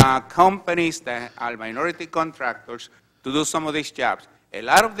companies that are minority contractors, to do some of these jobs. A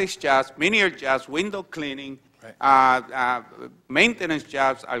lot of these jobs, menial jobs, window cleaning, maintenance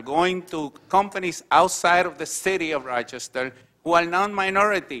jobs are going to companies outside of the City of Rochester who are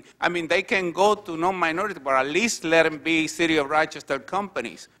non-minority. I mean, they can go to non-minority, but at least let them be City of Rochester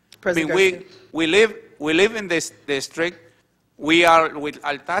companies. President I mean, we live in this district. We are with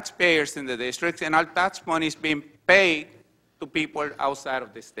our taxpayers in the district, and our tax money is being paid to people outside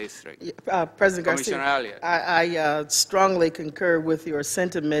of this district. President Commissioner Garcia, Elliott. I strongly concur with your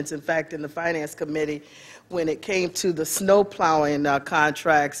sentiments. In fact, in the Finance Committee, when it came to the snow plowing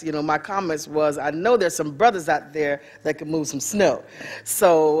contracts, you know, my comments was, I know there's some brothers out there that can move some snow.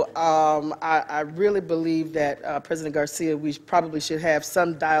 So I really believe that, President Garcia, we probably should have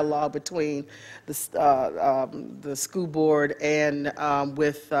some dialogue between the school board and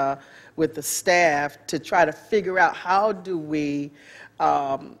with the staff to try to figure out how do we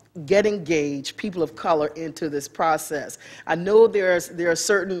get engaged people of color into this process. I know there are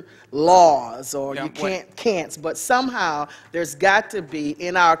certain laws or you can't, but somehow there's got to be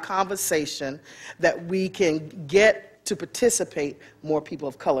in our conversation that we can get to participate more people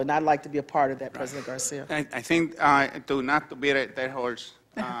of color, and I'd like to be a part of that, President Garcia. I think not to beat that horse,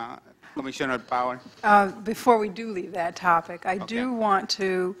 Commissioner Power. Before we do leave that topic, I do want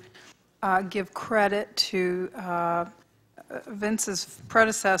to give credit to Vince's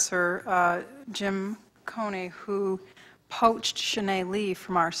predecessor, Jim Coney, who poached Shanae Lee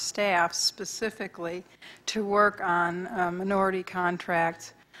from our staff specifically to work on minority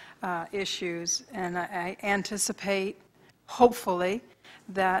contract issues. And I anticipate, hopefully,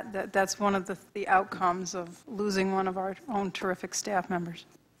 that's one of the outcomes of losing one of our own terrific staff members.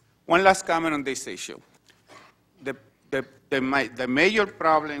 One last comment on this issue. The major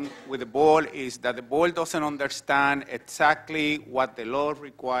problem with the board is that the board doesn't understand exactly what the law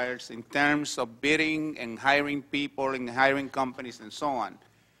requires in terms of bidding and hiring people and hiring companies and so on.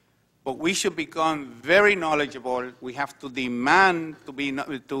 But we should become very knowledgeable. We have to demand to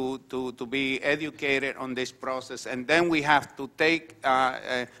be educated on this process, and then we have to take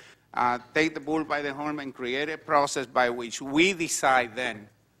the bull by the horn and create a process by which we decide then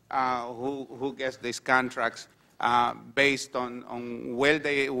who gets these contracts. Based on where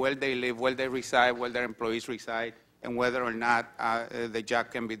they live, where they reside, where their employees reside, and whether or not the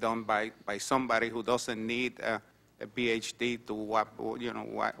job can be done by somebody who doesn't need a PhD to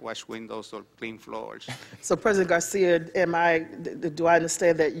wash windows or clean floors. So, President Garcia, do I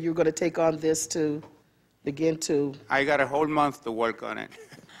understand that you're going to take on this to begin to? I got a whole month to work on it.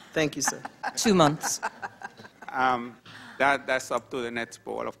 Thank you, sir. 2 months. That's up to the next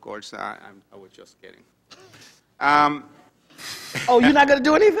board, of course. I was just kidding. Oh, you're not going to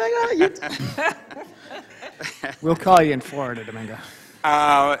do anything? We'll call you in Florida, Domingo.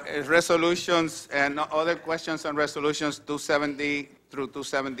 Resolutions and other questions on resolutions 270 through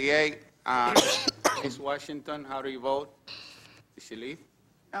 278. Ms. Washington, how do you vote? Did she leave?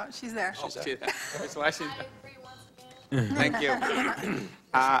 Oh, she's there. Ms. Washington, I agree once again. thank you.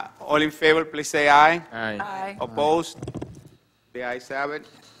 All in favor, please say aye. Aye. Aye. Opposed? The ayes have it.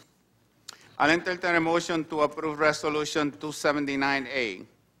 I'll entertain a motion to approve Resolution 279A.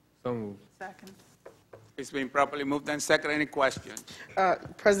 So moved. Second. It's been properly moved and seconded. Any questions?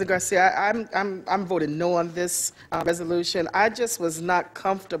 President Garcia, I'm voting no on this resolution. I just was not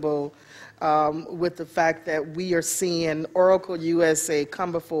comfortable with the fact that we are seeing Oracle USA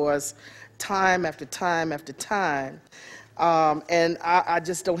come before us time after time after time. And I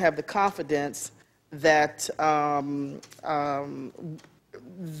just don't have the confidence that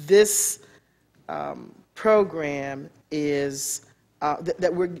this program is,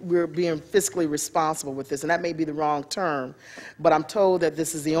 that we're being fiscally responsible with this, and that may be the wrong term, but I'm told that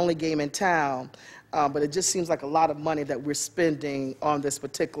this is the only game in town, but it just seems like a lot of money that we're spending on this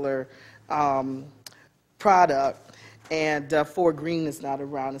particular product, and Fort Greene is not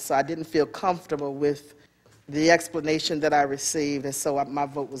around, and so I didn't feel comfortable with the explanation that I received, and so my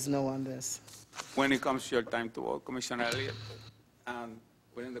vote was no on this. When it comes to your time to vote, Commissioner Elliott,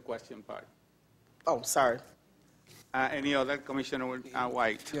 we're in the question part. Oh, sorry. Any other, Commissioner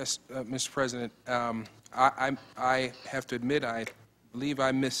White? Yes, Mr. President, I have to admit, I believe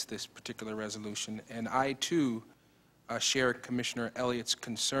I missed this particular resolution, and I, too, share Commissioner Elliott's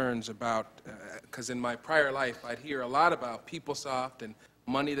concerns about, because in my prior life, I'd hear a lot about PeopleSoft and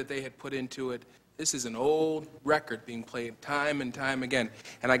money that they had put into it. This is an old record being played time and time again,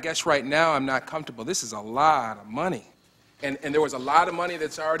 and I guess right now I'm not comfortable. This is a lot of money, and there was a lot of money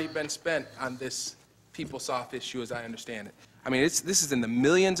that's already been spent on this PeopleSoft issue, as I understand it. I mean, this is in the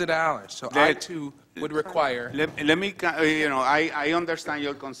millions of dollars, so I, too, would require... Let me, I understand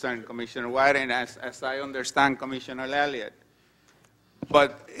your concern, Commissioner White, and as I understand Commissioner Elliott.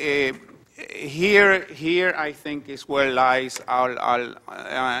 But here, I think, is where lies our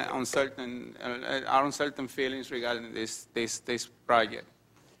uncertain feelings regarding this project.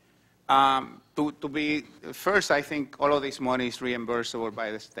 To be first, I think all of this money is reimbursable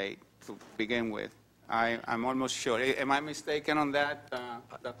by the state to begin with. I'm almost sure. Am I mistaken on that,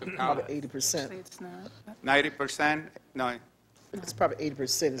 Dr. Powell? Probably 80%. Actually, it's not. 90%? No. It's probably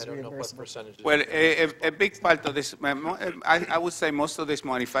 80% is I don't know what reimbursable. percentage. Well, a big part of this, I would say most of this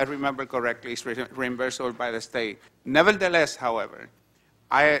money, if I remember correctly, is reimbursable by the state. Nevertheless, however,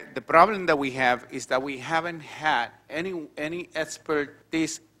 the problem that we have is that we haven't had any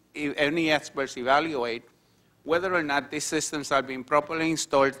experts evaluate whether or not these systems are being properly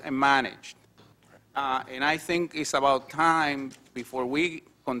installed and managed. And I think it's about time before we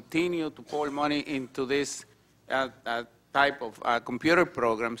continue to pour money into this type of computer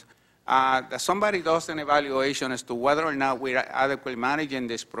programs, that somebody does an evaluation as to whether or not we're adequately managing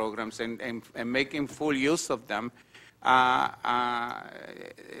these programs and making full use of them.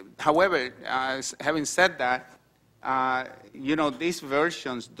 However, having said that, these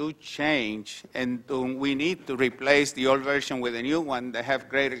versions do change, and we need to replace the old version with a new one that have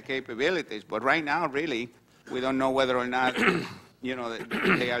greater capabilities. But right now, really, we don't know whether or not,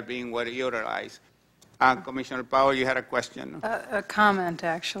 they are being well utilized. Commissioner Powell, you had a question. A comment,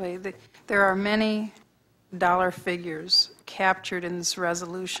 actually. There are many dollar figures captured in this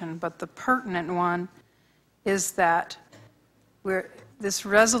resolution, but the pertinent one is that this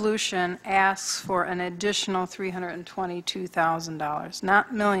resolution asks for an additional $322,000,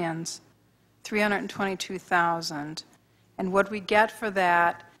 not millions, $322,000. And what we get for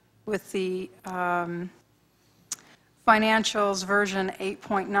that with the financials version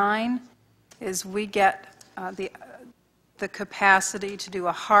 8.9 is we get the capacity to do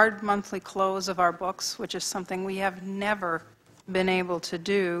a hard monthly close of our books, which is something we have never been able to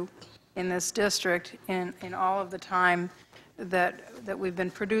do in this district in all of the time that we've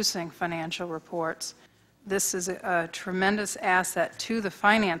been producing financial reports. This is a tremendous asset to the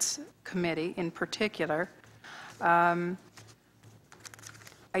Finance Committee in particular. I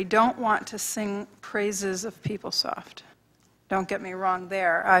don't want to sing praises of PeopleSoft. Don't get me wrong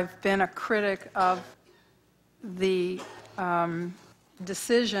there. I've been a critic of the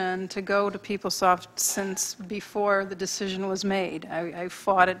decision to go to PeopleSoft since before the decision was made. I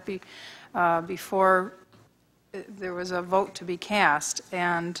fought it before there was a vote to be cast.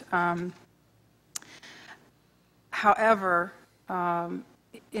 And however,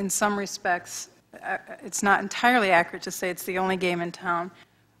 in some respects, it's not entirely accurate to say it's the only game in town.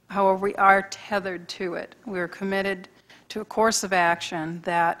 However, we are tethered to it. We're committed to a course of action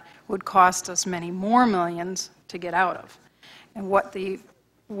that would cost us many more millions to get out of. And what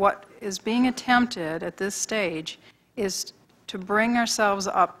is being attempted at this stage is to bring ourselves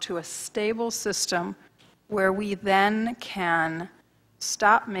up to a stable system where we then can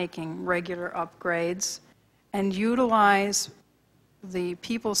stop making regular upgrades and utilize the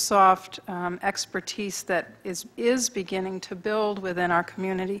PeopleSoft expertise that is beginning to build within our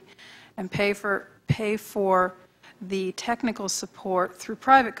community and pay for the technical support through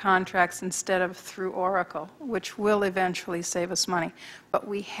private contracts instead of through Oracle, which will eventually save us money. But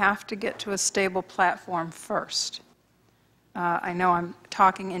we have to get to a stable platform first. I know I'm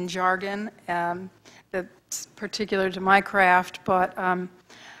talking in jargon that's particular to my craft, but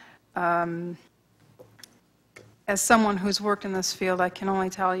as someone who's worked in this field, I can only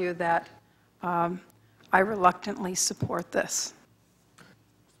tell you that I reluctantly support this.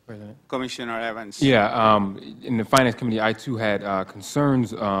 President. Commissioner Evans. Yeah, in the Finance Committee, I too had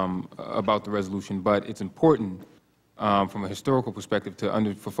concerns about the resolution, but it's important from a historical perspective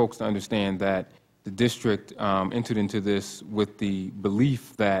for folks to understand that the district entered into this with the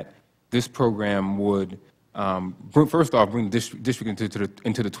belief that this program would, first off, bring the district into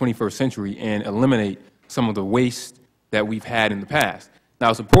the 21st century and eliminate some of the waste that we've had in the past. Now,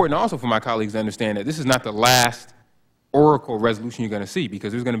 it's important also for my colleagues to understand that this is not the last Oracle resolution you're going to see,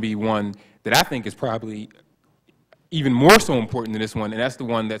 because there's going to be one that I think is probably even more so important than this one, and that's the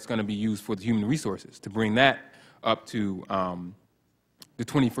one that's going to be used for the human resources, to bring that up to the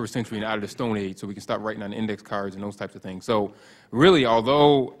 21st century and out of the Stone Age, so we can start writing on index cards and those types of things. So really,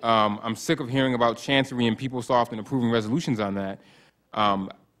 although I'm sick of hearing about Chancery and PeopleSoft and approving resolutions on that,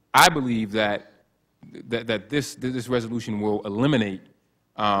 I believe that this resolution will eliminate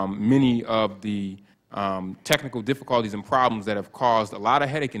many of the technical difficulties and problems that have caused a lot of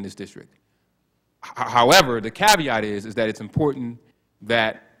headache in this district. However, the caveat is that it's important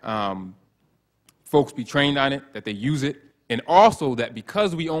that folks be trained on it, that they use it, and also that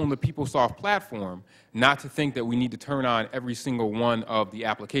because we own the PeopleSoft platform, not to think that we need to turn on every single one of the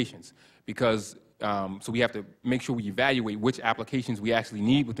applications, because so we have to make sure we evaluate which applications we actually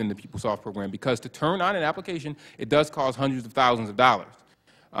need within the PeopleSoft program, because to turn on an application, it does cost hundreds of thousands of dollars.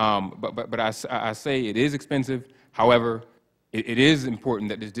 But I say it is expensive. However, it is important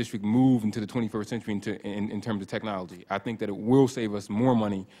that this district move into the 21st century in terms of technology. I think that it will save us more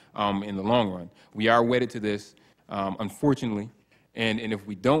money in the long run. We are wedded to this, unfortunately, and if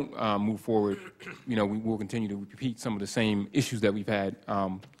we don't move forward, we will continue to repeat some of the same issues that we've had,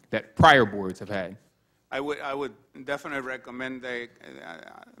 that prior boards have had. I would definitely recommend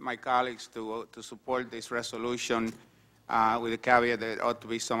my colleagues to support this resolution with the caveat that there ought to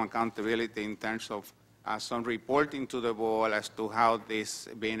be some accountability in terms of some reporting to the board as to how this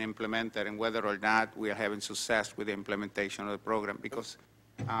is being implemented and whether or not we are having success with the implementation of the program, because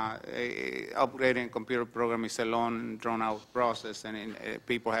upgrading a computer program is a long, drawn-out process, and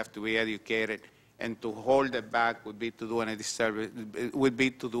people have to be educated, and to hold it back would be to do a disservice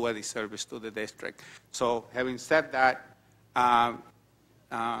to the district. So, having said that,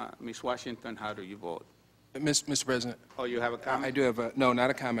 Ms. Washington, how do you vote? Mr. President. Oh, you have a comment? I do have no, not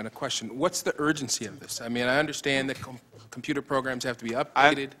a comment, a question. What's the urgency of this? I mean, I understand that computer programs have to be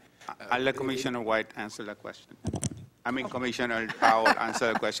updated. I'll let Commissioner White answer that question. I mean, Commissioner Powell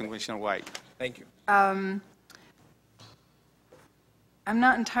answer the question, Commissioner White. Thank you. I'm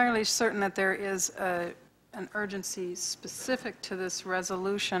not entirely certain that there is an urgency specific to this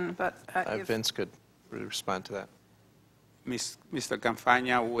resolution, but Vince could respond to that. Mr.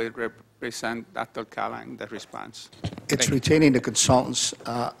 Campagna will represent Dr. Callahan, the response. It's retaining the consultants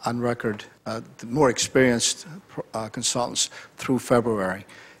on record, the more experienced consultants through February.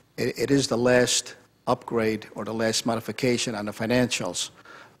 It is the last upgrade or the last modification on the financials,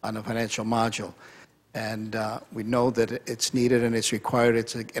 on the financial module. And we know that it's needed and it's required,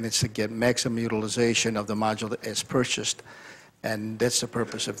 and it's to get maximum utilization of the module that is purchased. And that's the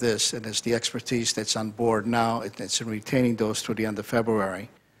purpose of this, and it's the expertise that's on board now. It's in retaining those through the end of February.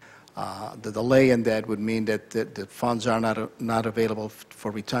 The delay in that would mean that the funds are not available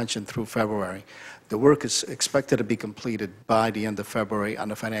for retention through February. The work is expected to be completed by the end of February on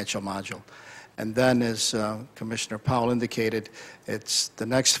the financial module. And then, as Commissioner Powell indicated, it's the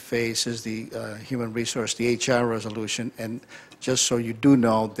next phase is the human resource, the HR resolution. And just so you do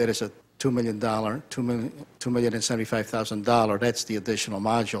know, that is a $2,075,000. That's the additional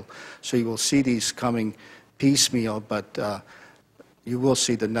module. So you will see these coming piecemeal, but you will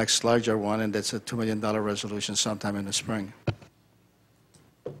see the next larger one, and that's a $2 million resolution sometime in the spring.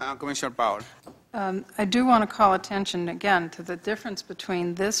 Commissioner Powell. I do want to call attention again to the difference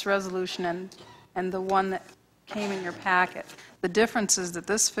between this resolution and the one that came in your packet. The difference is that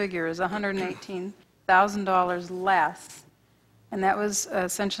this figure is $118,000 less And that was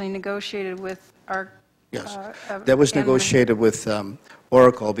essentially negotiated with our... Yes. That was and- negotiated with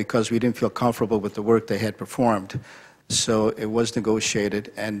Oracle because we didn't feel comfortable with the work they had performed. So it was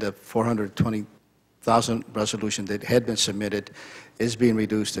negotiated, and the 420,000 resolution that had been submitted is being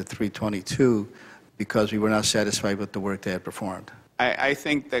reduced to 322 because we were not satisfied with the work they had performed. I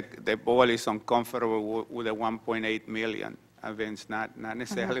think that the board is uncomfortable with the 1.8 million, Vince, not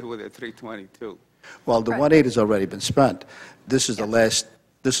necessarily with the 322. Well, the 1.8 has already been spent. This is the last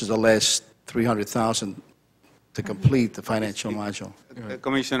 300,000 to complete the financial module.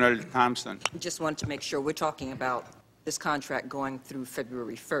 Commissioner Thompson. We just wanted to make sure we're talking about this contract going through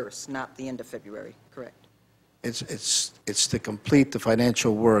February 1st, not the end of February, correct? It's to complete the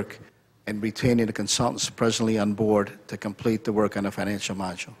financial work and retaining the consultants presently on board to complete the work on the financial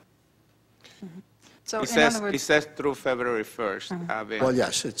module. So It in other says, words... it says through February 1st. Vince. Well,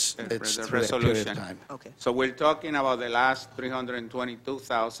 yes, it's The through that period of resolution. time. Okay. So we're talking about the last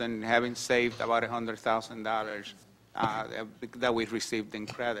 322,000, having saved about $100,000 that we received in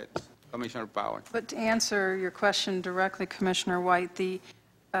credits. Commissioner Powell. But to answer your question directly, Commissioner White, the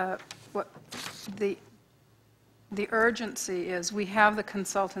urgency is we have the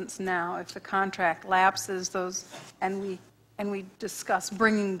consultants now. If the contract lapses, and we discuss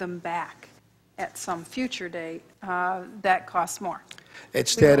bringing them back at some future date, that costs more.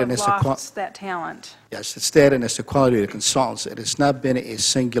 It's We that, will and have it's the lost that talent. yes, it's that, and it's the quality of the consultants. It has not been a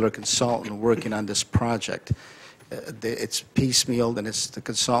singular consultant working on this project. It's piecemeal, and it's the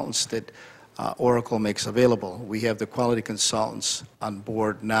consultants that Oracle makes available. We have the quality consultants on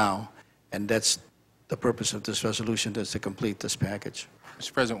board now, and that's the purpose of this resolution, is to complete this package.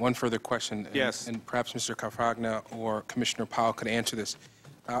 Mr. President, one further question. Yes. And perhaps Mr. Carfagna or Commissioner Powell could answer this.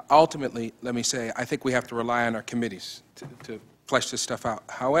 Ultimately, let me say, I think we have to rely on our committees to flesh this stuff out.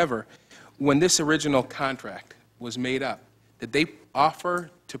 However, when this original contract was made up, did they offer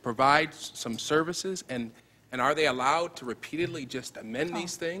to provide some services, and are they allowed to repeatedly just amend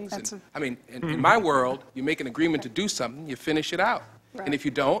these things? that's I mean, in my world, you make an agreement to do something, you finish it out. Right. And if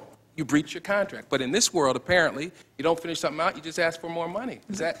you don't, you breach your contract. But in this world, apparently, you don't finish something out, you just ask for more money.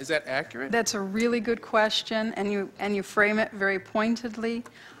 Is that accurate? That's a really good question, and you frame it very pointedly.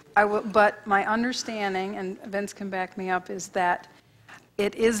 But my understanding, and Vince can back me up, is that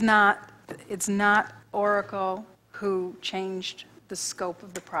it's not Oracle who changed the scope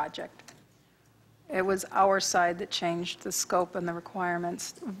of the project. It was our side that changed the scope and the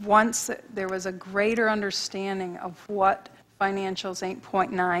requirements. Once there was a greater understanding of what Financials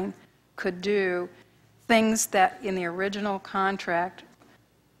 8.9 could do, things that in the original contract,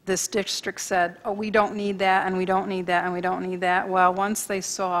 this district said, oh, we don't need that, and we don't need that, and we don't need that. Well, once they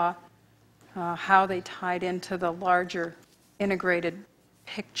saw how they tied into the larger integrated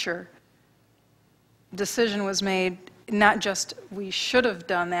picture, decision was made, not just we should have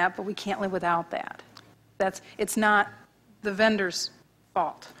done that, but we can't live without that. It's not the vendor's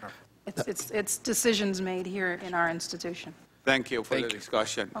fault. It's decisions made here in our institution. Thank you for the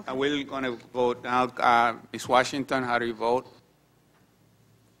discussion. Okay. We're going to vote now. Ms. Washington, how do you vote?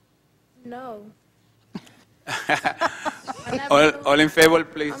 No. All in favor,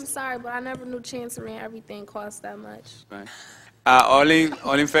 please. I'm sorry, but I never knew Chancery and everything cost that much. Right. All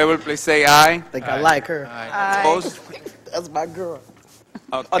in favor, please say aye. I think I like her. Opposed? That's my girl.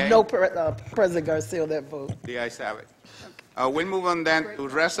 Okay. No, President Garcia, that vote. The ayes have it. We'll move on then to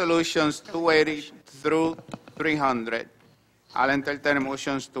resolutions 280 through 300. I'll entertain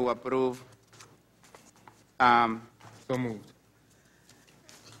motions to approve. So moved.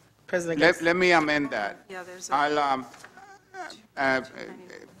 President Garcia. Let me amend that. Yeah, there's I'll,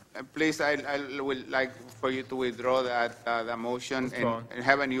 please, I would like for you to withdraw the motion Withdrawn. and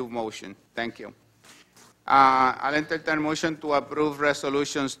have a new motion. Thank you. I'll entertain motion to approve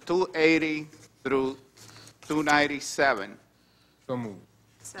resolutions 280 through 297. So moved.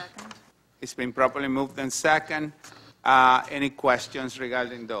 Second. It's been properly moved and second. Any questions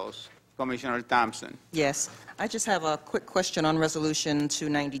regarding those? Commissioner Thompson. Yes. I just have a quick question on Resolution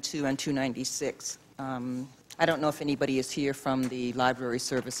 292 and 296. I don't know if anybody is here from the Library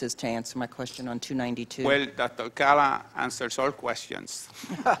Services to answer my question on 292. Well, Dr. Cala answers all questions.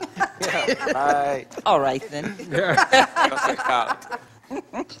 Right. All right, then. Dr. Cala.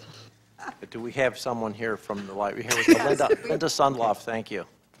 Do we have someone here from the library? Here we go. Linda Sundloff, thank you.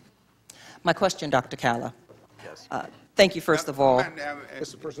 My question, Dr. Calla. Yes. Thank you, first of all.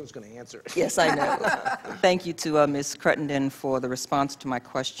 It's the person who's going to answer it. Yes, I know. Thank you to Ms. Cruttenden for the response to my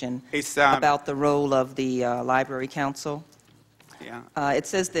question It's, about the role of the Library Council. Yeah. It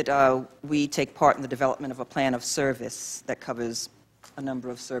says that we take part in the development of a plan of service that covers a number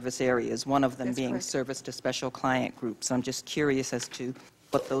of service areas, one of them That's being correct. service to special client groups. I'm just curious as to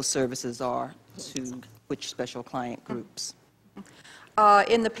what those services are to which special client groups.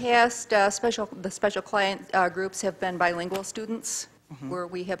 In the past, the special client groups have been bilingual students, where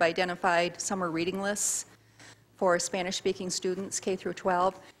we have identified summer reading lists for Spanish-speaking students, K through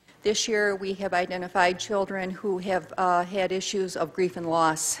 12. This year, we have identified children who have had issues of grief and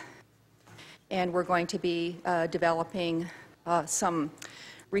loss, and we're going to be developing some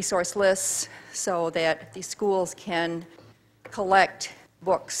resource lists so that the schools can collect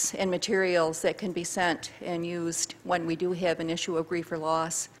books and materials that can be sent and used when we do have an issue of grief or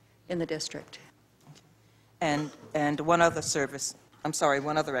loss in the district. And one other service, I'm sorry,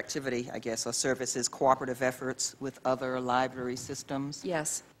 one other activity, I guess, or service is cooperative efforts with other library systems.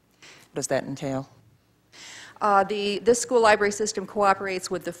 Yes. What does that entail? This school library system cooperates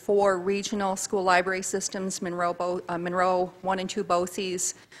with the 4 regional school library systems, Monroe 1 and 2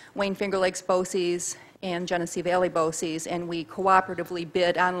 BOCES, Wayne Finger Lakes BOCES, and Genesee Valley BOCES, and we cooperatively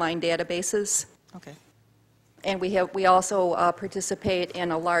bid online databases. Okay. And we also participate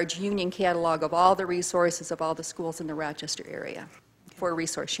in a large union catalog of all the resources of all the schools in the Rochester area for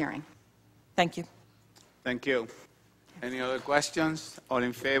resource sharing. Thank you. Thank you. Any other questions? All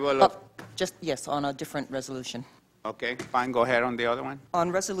in favor of? Just, yes, on a different resolution. Okay, fine, go ahead on the other one.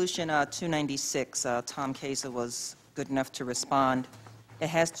 On Resolution 296, Tom Kaiser was good enough to respond. It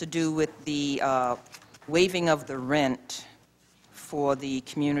has to do with the waiving of the rent for the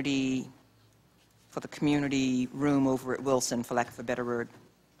community room over at Wilson, for lack of a better word.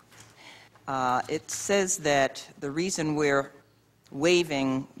 It says that the reason we're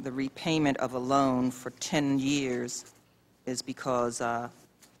waiving the repayment of a loan for 10 years is because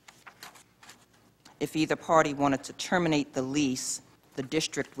if either party wanted to terminate the lease, the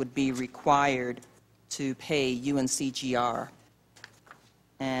district would be required to pay UNCGR.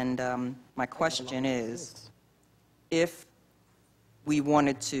 And my question is, if we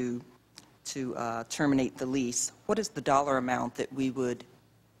wanted to terminate the lease, what is the dollar amount that we would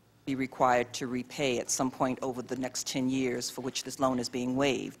be required to repay at some point over the next 10 years for which this loan is being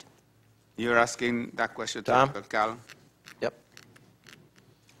waived? You're asking that question to Tom? Dr. Callum? Yep.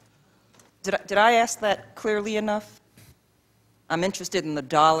 Did I ask that clearly enough? I'm interested in the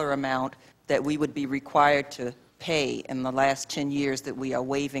dollar amount that we would be required to pay in the last 10 years that we are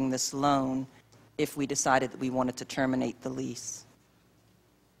waiving this loan if we decided that we wanted to terminate the lease.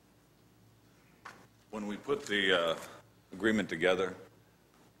 When we put the agreement together,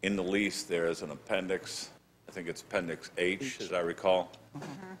 in the lease there is an appendix, I think it's Appendix H, as I recall,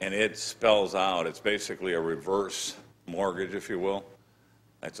 and it spells out, it's basically a reverse mortgage, if you will.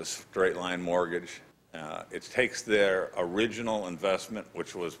 It's a straight line mortgage. It takes their original investment,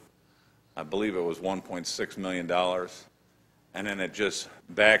 which was, I believe it was $1.6 million, and then it just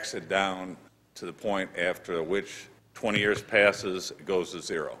backs it down to the point after which 20 years passes, it goes to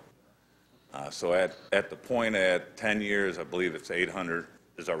zero. So at the point at 10 years, I believe it's 800,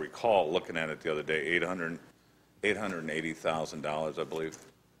 as I recall, looking at it the other day, $880,000, I believe,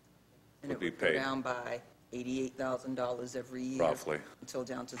 would be paid. And it would go down by $88,000 every year. Roughly. Until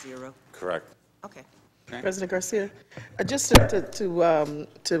down to zero? Correct. Okay. President Garcia, just to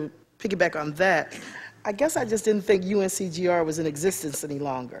piggyback on that, I guess I just didn't think UNCGR was in existence any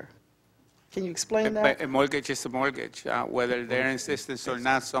longer. Can you explain that? A mortgage is a mortgage. Whether they're in existence or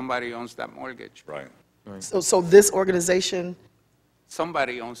not, somebody owns that mortgage. Right. So this organization,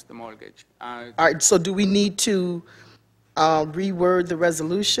 Somebody owns the mortgage. all right, so do we need to reword the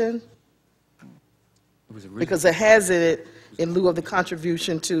resolution? Because it has it in lieu of the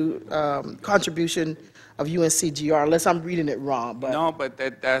contribution of UNCGR, unless I'm reading it wrong, but. No, but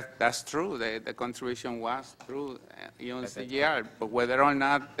that's true. The contribution was through UNCGR. But whether or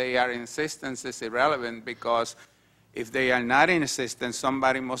not they are in existence is irrelevant, because if they are not in existence,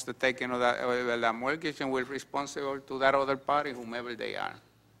 somebody must have taken over that mortgage and will be responsible to that other party, whomever they are.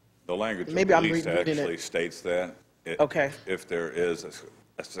 The language of Maybe the I'm lease reading it. actually states that. Okay. If there is a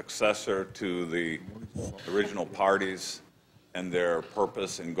successor to the original parties and their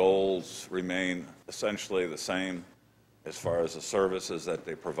purpose and goals remain essentially the same as far as the services that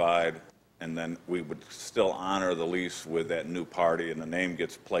they provide, and then we would still honor the lease with that new party, and the name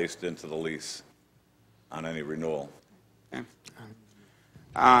gets placed into the lease on any renewal. Okay.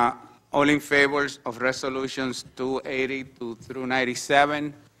 All in favor of resolutions 280 through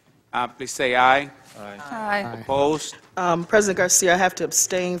 97, please say aye. Aye. Opposed? President Garcia, I have to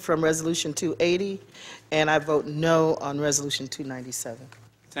abstain from Resolution 280, and I vote no on Resolution 297.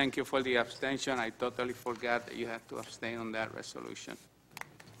 Thank you for the abstention. I totally forgot that you had to abstain on that resolution.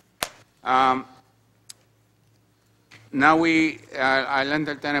 Now I'll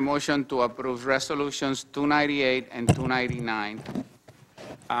entertain a motion to approve resolutions 298 and 299.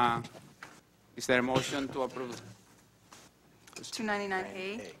 Is there a motion to approve?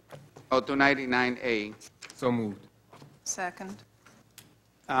 299A, Oh, 299A. So moved. second.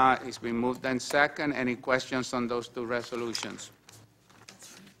 It's been moved and second. Any questions on those two resolutions?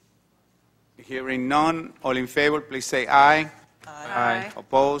 Hearing none, all in favor, please say aye. Aye.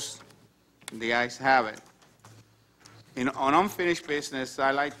 Opposed? The ayes have it. On unfinished business,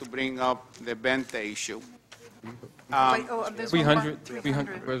 I'd like to bring up the Bente issue. Wait, oh, there's one more.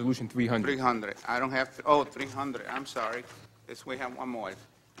 300, resolution 300. 300. I don't have, 300, I'm sorry. Yes, we have one more.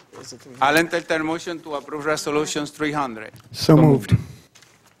 I'll entertain a motion to approve resolutions 300. So moved.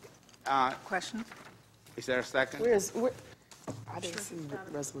 Question? Is there a second? I didn't see the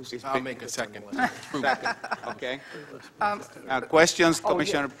resolution. I'll make a second. Second, okay. Questions,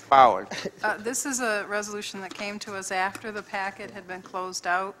 Commissioner Powell? This is a resolution that came to us after the packet had been closed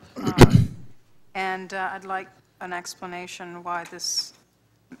out, and I'd like an explanation why this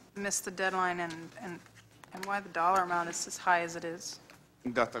missed the deadline and why the dollar amount is as high as it is.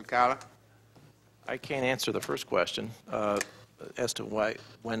 Dr. Cala? I can't answer the first question as to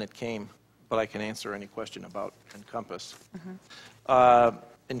when it came, but I can answer any question about Encompass.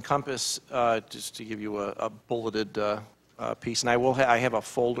 Encompass, just to give you a bulleted piece, and I have a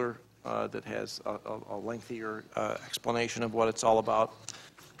folder that has a lengthier explanation of what it's all about.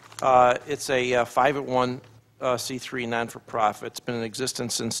 It's a 501c3 non-for-profit. It's been in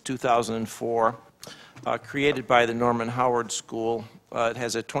existence since 2004, created by the Norman Howard School. It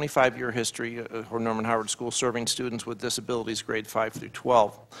has a 25-year history for Norman Howard School serving students with disabilities grade 5 through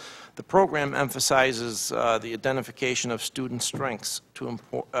 12. The program emphasizes the identification of student strengths to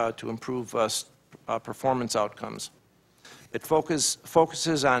improve performance outcomes. It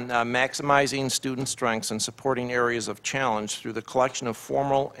focuses on maximizing student strengths and supporting areas of challenge through the collection of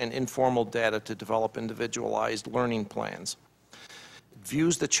formal and informal data to develop individualized learning plans. It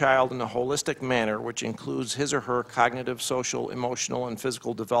views the child in a holistic manner, which includes his or her cognitive, social, emotional, and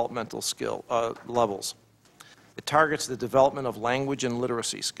physical developmental levels. It targets the development of language and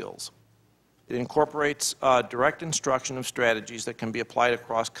literacy skills. It incorporates direct instruction of strategies that can be applied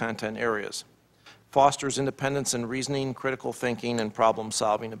across content areas. Fosters independence in reasoning, critical thinking, and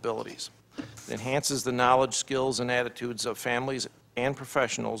problem-solving abilities. It enhances the knowledge, skills, and attitudes of families and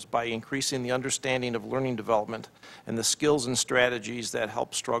professionals by increasing the understanding of learning development and the skills and strategies that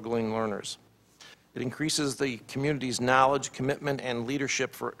help struggling learners. It increases the community's knowledge, commitment, and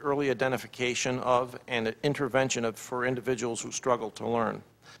leadership for early identification of and intervention for individuals who struggle to learn.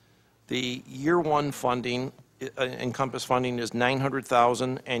 The year one funding, Encompass funding, is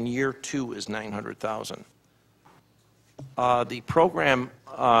 $900,000, and year two is $900,000. The program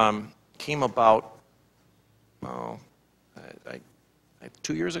came about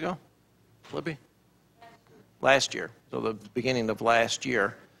 2 years ago, Libby? Last year, so the beginning of last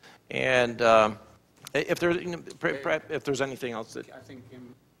year. And if there's anything else that... I think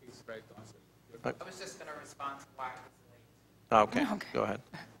he's right to answer. I was just going to respond to why it was late. Okay, go ahead.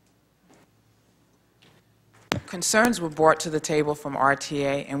 Concerns were brought to the table from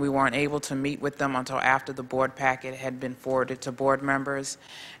RTA, and we weren't able to meet with them until after the board packet had been forwarded to board members.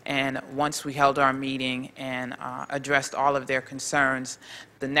 And once we held our meeting and addressed all of their concerns,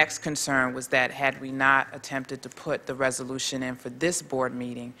 the next concern was that had we not attempted to put the resolution in for this board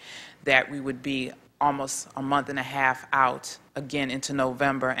meeting, that we would be almost a month and a half out again into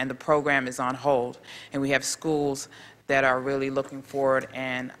November, and the program is on hold. And we have schools that are really looking forward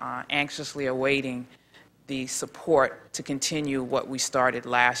and anxiously awaiting the support to continue what we started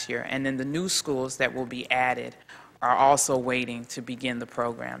last year. And then the new schools that will be added are also waiting to begin the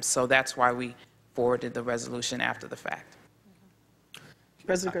program. So that's why we forwarded the resolution after the fact.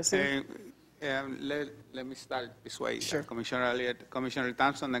 President Garcia? Let me start this way. Sure. Commissioner Elliott, Commissioner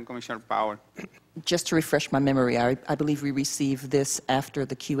Thompson, then Commissioner Powell. Just to refresh my memory, I believe we received this after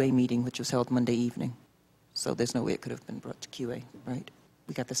the QA meeting, which was held Monday evening. So there's no way it could have been brought to QA, right?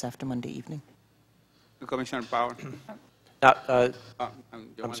 We got this after Monday evening. Commissioner Powell. I'm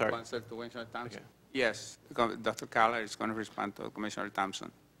sorry. To answer to Commissioner Thompson? Okay. Yes, Dr. Cala is going to respond to Commissioner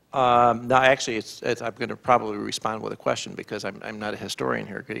Thompson. No, actually, I'm going to probably respond with a question because I'm not a historian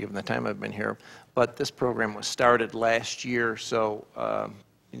here, given the time I've been here. But this program was started last year, so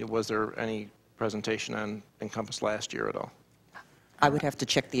was there any presentation on Encompass last year at all? I would have to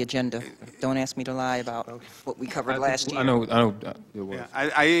check the agenda. Don't ask me to lie about what we covered last year. I know it was. Yeah,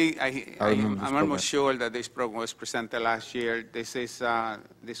 I'm almost sure that this program was presented last year. This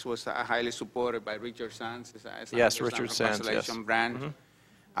was highly supported by Richard Sands. Yes, Richard Sands, yes. Brand.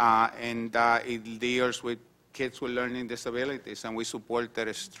 And it deals with kids with learning disabilities, and we supported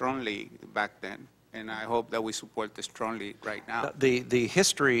it strongly back then. And I hope that we support it strongly right now. The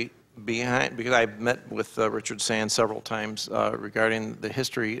history behind, because I've met with Richard Sands several times regarding the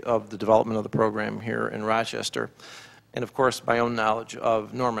history of the development of the program here in Rochester, and of course my own knowledge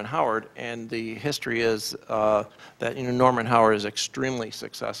of Norman Howard, and the history is that Norman Howard is extremely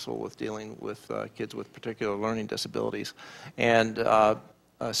successful with dealing with kids with particular learning disabilities, and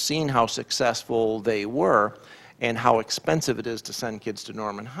seeing how successful they were and how expensive it is to send kids to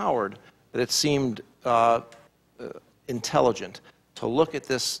Norman Howard, that it seemed intelligent to look at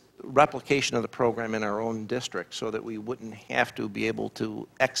this replication of the program in our own district so that we wouldn't have to be able to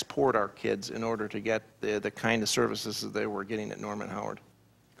export our kids in order to get the kind of services that they were getting at Norman Howard.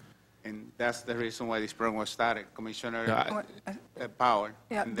 And that's the reason why this program was started, Commissioner Power,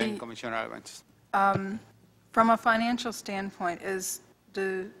 Yeah, and then Commissioner Evans. From a financial standpoint,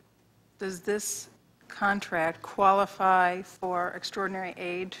 does this contract qualify for extraordinary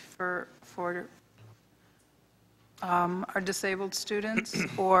aid for our disabled students,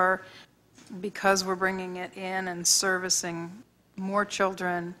 or because we're bringing it in and servicing more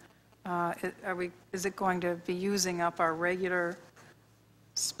children, is it going to be using up our regular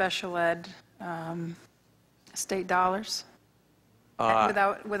special ed state dollars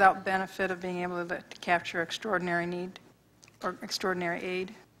without benefit of being able to capture extraordinary need or extraordinary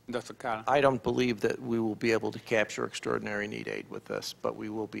aid? Dr. Callan. I don't believe that we will be able to capture extraordinary need aid with this, but we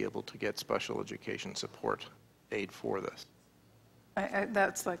will be able to get special education support aid for this.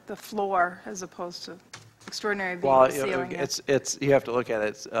 That's like the floor as opposed to extraordinary being Well, the ceiling. it's you have to look at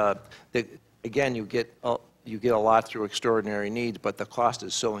it. Again, you get a lot through extraordinary needs, but the cost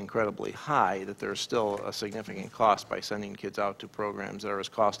is so incredibly high that there's still a significant cost by sending kids out to programs that are as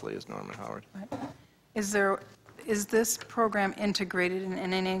costly as Norman Howard. Right. Is this program integrated in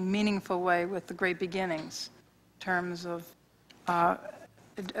any meaningful way with the Great Beginnings in terms of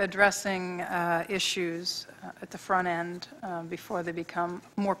addressing issues at the front end before they become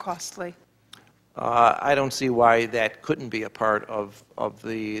more costly? I don't see why that couldn't be a part of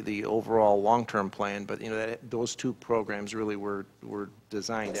the overall long-term plan, but those two programs really were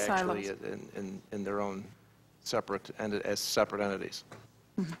designed actually in their own separate entities.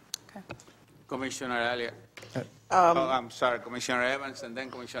 Mm-hmm. Okay. Commissioner Elliott. I'm sorry, Commissioner Evans, and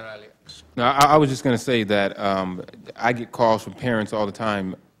then Commissioner Elliott. No, I was just going to say that I get calls from parents all the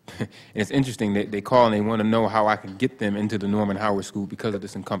time, and it's interesting. They call and they want to know how I can get them into the Norman Howard School because of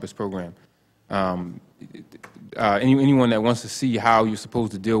this Encompass program. Anyone that wants to see how you're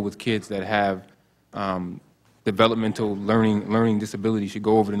supposed to deal with kids that have developmental learning disabilities should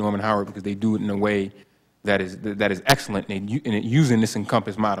go over to Norman Howard, because they do it in a way that is excellent and using this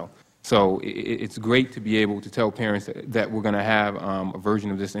Encompass model. So it's great to be able to tell parents that we're going to have a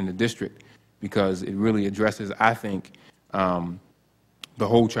version of this in the district, because it really addresses, I think, the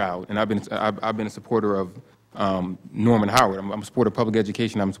whole child. And I've been a supporter of Norman Howard. I'm a supporter of public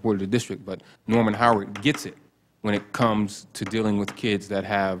education. I'm a supporter of the district. But Norman Howard gets it when it comes to dealing with kids that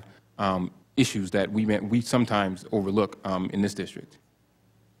have issues that we sometimes overlook in this district.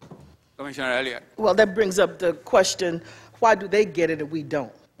 Commissioner Elliott. Well, that brings up the question, why do they get it and we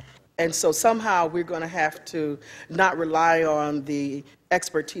don't? And so somehow we're going to have to not rely on the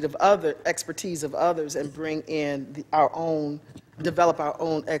expertise of others and bring in develop our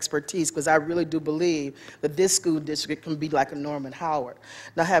own expertise, because I really do believe that this school district can be like a Norman Howard.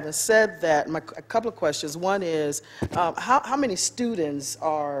 Now, having said that, a couple of questions. One is, how many students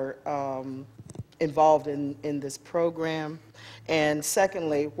are involved in this program? And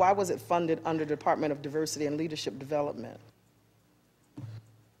secondly, why was it funded under the Department of Diversity and Leadership Development?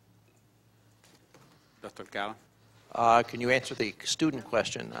 Dr. Callan. Can you answer the student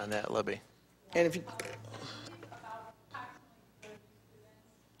question on that, Libby? And if you...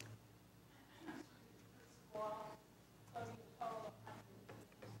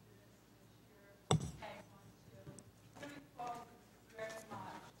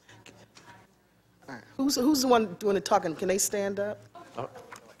 Who's the one doing the talking? Can they stand up?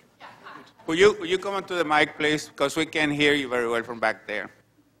 Will you come onto the mic, please, because we can't hear you very well from back there.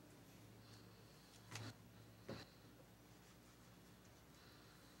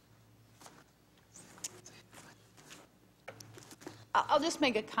 I'll just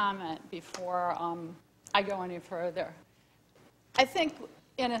make a comment before I go any further. I think,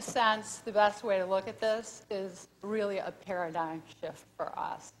 in a sense, the best way to look at this is really a paradigm shift for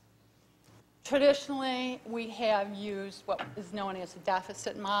us. Traditionally, we have used what is known as a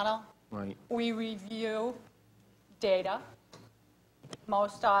deficit model. Right. We review data.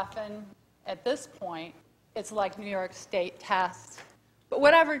 Most often, at this point, it's like New York State tests. But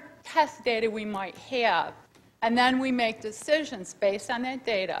whatever test data we might have, And then we make decisions based on that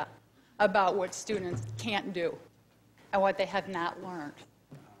data about what students can't do and what they have not learned.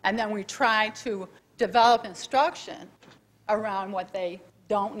 And then we try to develop instruction around what they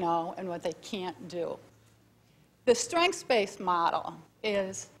don't know and what they can't do. The strengths-based model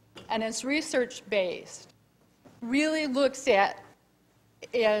is, and it's research-based, really looks at,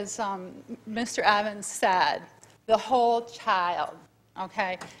 as Mr. Evans said, the whole child,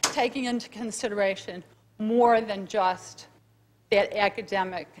 okay, taking into consideration more than just that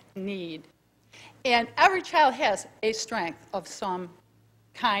academic need. And every child has a strength of some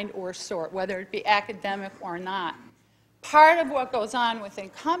kind or sort, whether it be academic or not. Part of what goes on within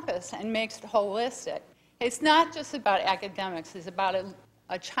Compass and makes it holistic, it's not just about academics, it's about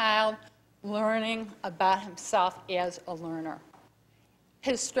a child learning about himself as a learner.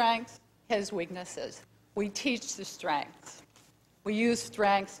 His strengths, his weaknesses. We teach the strengths. We use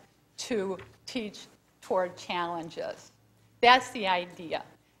strengths to teach toward challenges. That's the idea.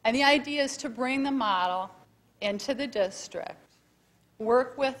 And the idea is to bring the model into the district,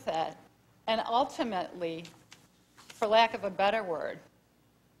 work with it, and ultimately, for lack of a better word,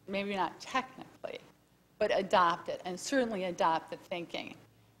 maybe not technically, but adopt it, and certainly adopt the thinking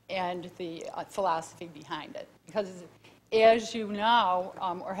and the philosophy behind it. Because as you know,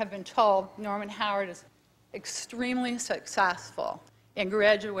 or have been told, Norman Howard is extremely successful in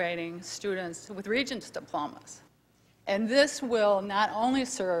graduating students with Regents diplomas. And this will not only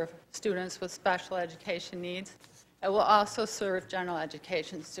serve students with special education needs, it will also serve general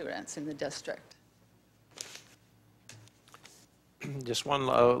education students in the district. Just one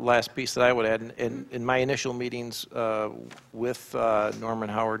last piece that I would add. In my initial meetings with Norman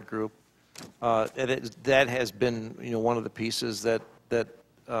Howard Group, that has been, one of the pieces that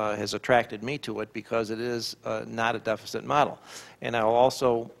has attracted me to it, because it is not a deficit model. And I'll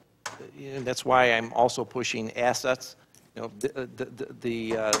also, that's why I'm also pushing assets.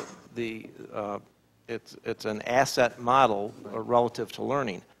 It's an asset model relative to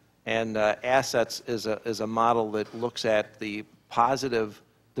learning, and assets is a model that looks at the positive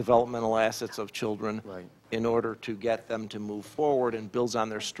developmental assets of children in order to get them to move forward, and builds on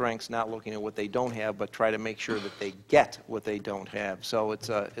their strengths, not looking at what they don't have, but try to make sure that they get what they don't have. So it's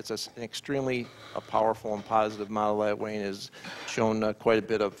an extremely powerful and positive model that way, and has shown quite a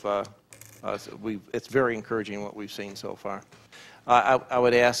bit of, it's very encouraging what we've seen so far. I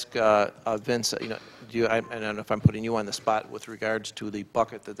would ask Vince, I don't know if I'm putting you on the spot with regards to the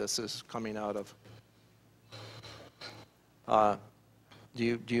bucket that this is coming out of.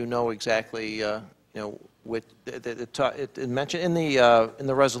 Do you know exactly, with it mentioned in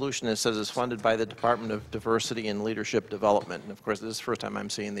the resolution, it says it's funded by the Department of Diversity and Leadership Development, and of course this is the first time I'm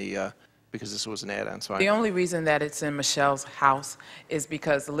seeing because this was an add-on. So the only reason that it's in Michelle's house is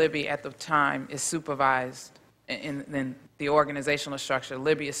because Libby at the time is supervised in the organizational structure.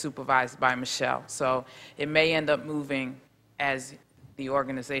 Libby is supervised by Michelle, so it may end up moving as the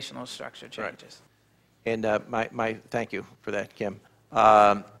organizational structure changes. Right. And thank you for that, Kim.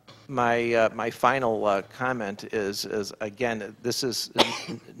 My final comment is again, this is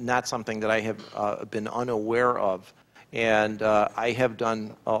not something that I have been unaware of, and I have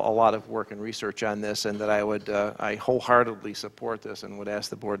done a lot of work and research on this, and that I wholeheartedly support this and would ask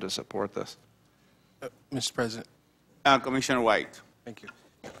the board to support this. Mr. President. Commissioner White. Thank you.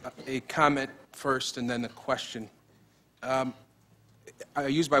 A comment first and then a question. I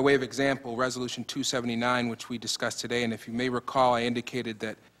use by way of example Resolution 279, which we discussed today, and if you may recall, I indicated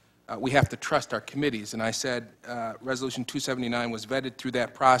that we have to trust our committees, and I said Resolution 279 was vetted through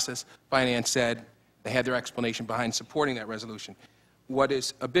that process. Finance said they had their explanation behind supporting that resolution. What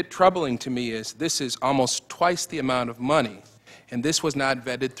is a bit troubling to me is this is almost twice the amount of money, and this was not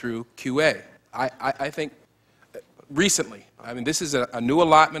vetted through QA. I think recently, this is a new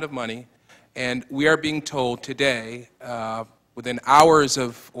allotment of money, and we are being told today, within hours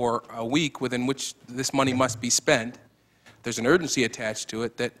or a week within which this money must be spent, there's an urgency attached to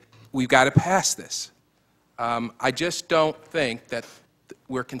it that we've got to pass this. I just don't think that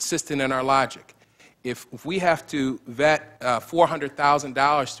we're consistent in our logic. If we have to vet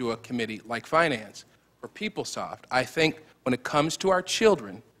 $400,000 through a committee like Finance or PeopleSoft, I think when it comes to our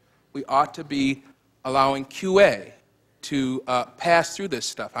children, we ought to be allowing QA to pass through this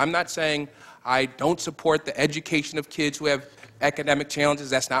stuff. I'm not saying I don't support the education of kids who have academic challenges.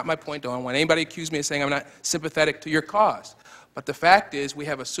 That's not my point. Don't want anybody to accuse me of saying I'm not sympathetic to your cause. But the fact is we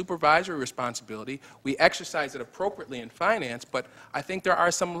have a supervisory responsibility. We exercise it appropriately in Finance, but I think there are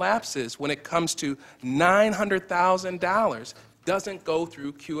some lapses when it comes to $900,000 doesn't go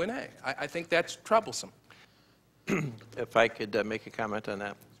through Q&A. I think that's troublesome. If I could make a comment on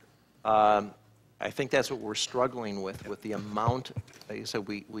that. I think that's what we're struggling with the amount. Like I said,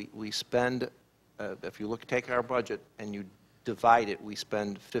 we spend, if you take our budget and you divide it, we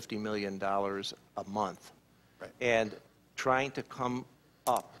spend $50 million a month. Right. And trying to come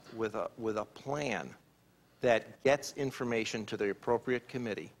up with a plan that gets information to the appropriate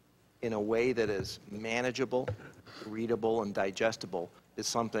committee in a way that is manageable, readable, and digestible is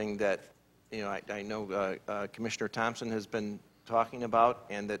something that, I know Commissioner Thompson has been talking about,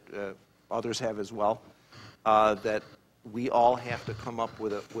 and that others have as well, that we all have to come up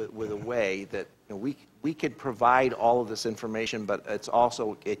with a way that we could provide all of this information, but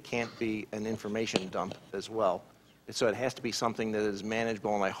it can't be an information dump as well. So it has to be something that is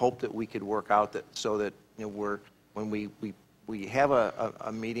manageable, and I hope that we could work out that so that when we have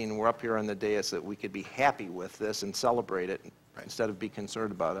a meeting, we're up here on the dais, that we could be happy with this and celebrate it instead of be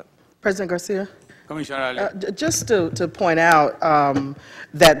concerned about it. President Garcia? Commissioner Just to point out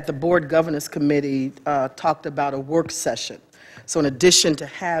that the Board Governance Committee talked about a work session. So in addition to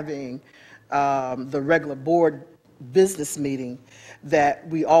having the regular board business meeting, that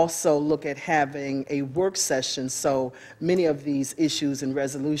we also look at having a work session so many of these issues and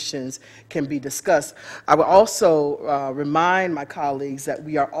resolutions can be discussed. I would also remind my colleagues that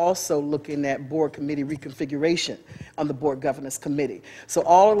we are also looking at board committee reconfiguration on the Board Governance Committee. So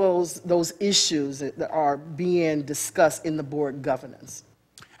all of those issues that are being discussed in the board governance.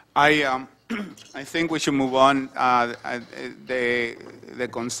 I think we should move on. The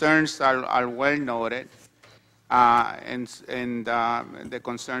concerns are well noted. And the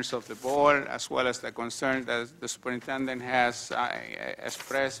concerns of the board, as well as the concerns that the superintendent has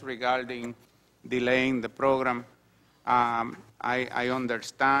expressed regarding delaying the program. I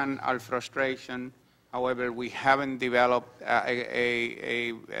understand our frustration. However, we haven't developed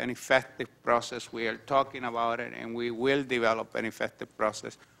an effective process. We are talking about it, and we will develop an effective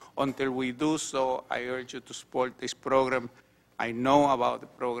process. Until we do so, I urge you to support this program. I know about the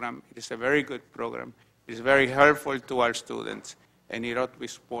program. It is a very good program. It's very helpful to our students, and it ought to be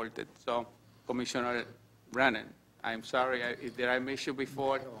supported. So, Commissioner Brennan, I'm sorry, did I miss you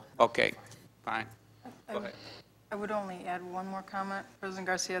before? Okay, fine. Go ahead. I would only add one more comment, President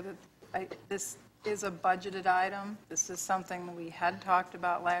Garcia, that this is a budgeted item. This is something that we had talked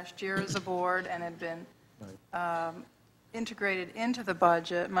about last year as a board and had been integrated into the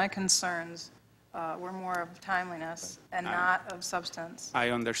budget. My concerns were more of timeliness and not of substance.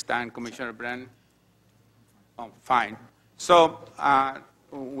 I understand, Commissioner Brennan. Oh, fine. So,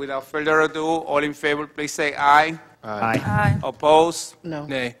 without further ado, all in favor, please say aye. Aye. Aye. Opposed? No.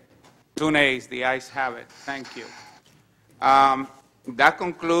 Nay. 2 nays. The ayes have it. Thank you. That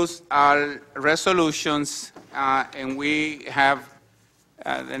concludes our resolutions, and we have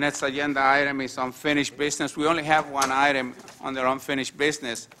the next agenda item is unfinished business. We only have one item under unfinished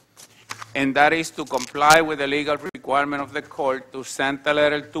business, and that is to comply with the legal requirement of the court to send a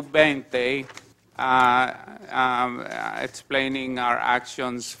letter to Bente explaining our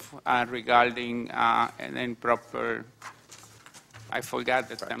actions regarding an improper, I forgot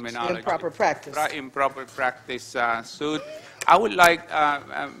the terminology. Improper practice. Improper practice suit. I would like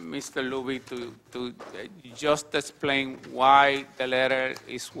Mr. Luby to just explain why the letter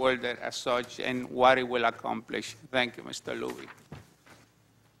is worded as such and what it will accomplish. Thank you, Mr. Luby.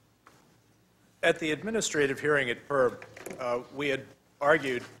 At the administrative hearing at PERB, we had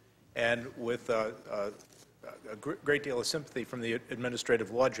argued, and with a great deal of sympathy from the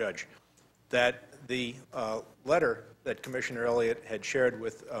administrative law judge, that the letter that Commissioner Elliott had shared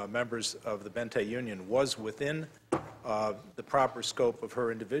with members of the Bente Union was within the proper scope of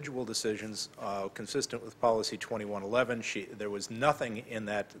her individual decisions, consistent with Policy 2111. There was nothing in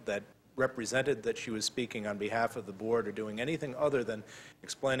that represented that she was speaking on behalf of the board or doing anything other than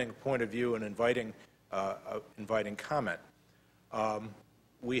explaining a point of view and inviting comment.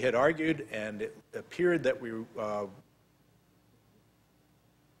 We had argued, and it appeared that we were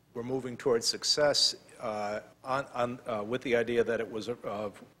moving towards success with the idea that it was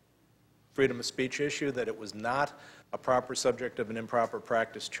a freedom of speech issue, that it was not a proper subject of an improper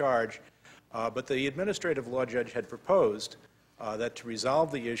practice charge. But the administrative law judge had proposed that to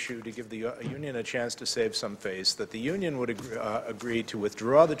resolve the issue, to give the union a chance to save some face, that the union would agree to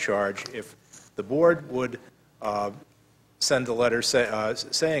withdraw the charge if the board would send a letter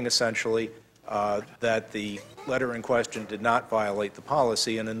saying essentially that the letter in question did not violate the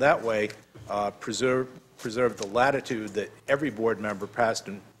policy, and in that way preserve the latitude that every board member, past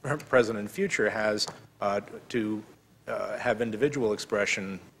and present and future, has to have individual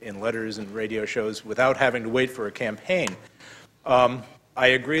expression in letters and radio shows without having to wait for a campaign. I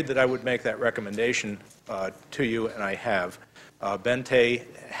agreed that I would make that recommendation to you, and I have. Bente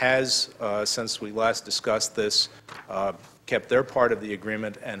has, since we last discussed this, kept their part of the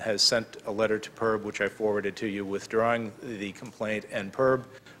agreement and has sent a letter to PERB, which I forwarded to you, withdrawing the complaint, and PERB,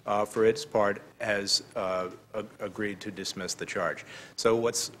 for its part, has agreed to dismiss the charge. So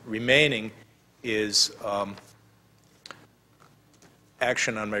what's remaining is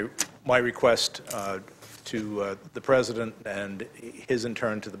action on my request to the President and his in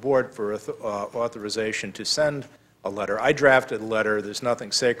turn to the Board for authorization to send a letter. I drafted a letter. There's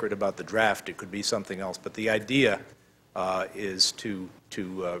nothing sacred about the draft. It could be something else. But the idea is to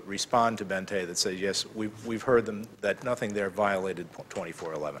respond to Bente that says, yes, we've heard them, that nothing there violated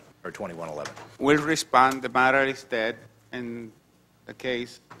 2411 or 2111. We'll respond. The matter is dead, and the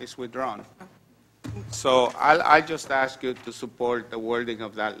case is withdrawn. So I'll just ask you to support the wording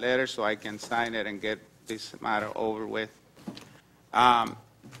of that letter so I can sign it and get this matter over with.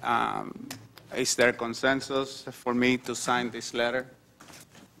 Is there consensus for me to sign this letter?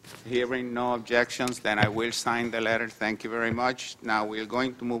 Hearing no objections, then I will sign the letter. Thank you very much. Now we're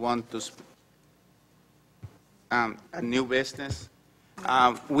going to move on to a new business.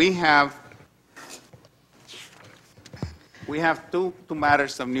 We have two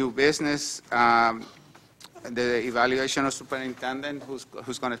matters of new business. The evaluation of superintendent. Who's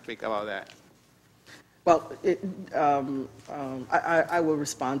going to speak about that? Well, I will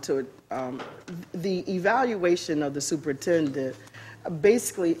respond to it. The evaluation of the superintendent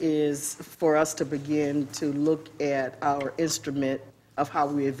basically is for us to begin to look at our instrument of how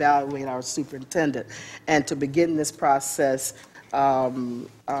we evaluate our superintendent, and to begin this process in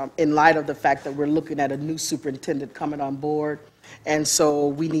light of the fact that we're looking at a new superintendent coming on board. And so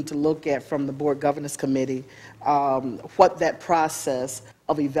we need to look at, from the Board Governance Committee, what that process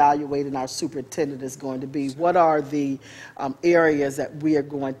of evaluating our superintendent is going to be. What are the areas that we are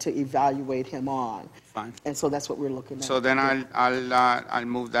going to evaluate him on? Fine. And so that's what we're looking at. So then I'll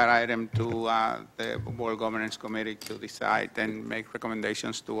move that item to the Board Governance Committee to decide and make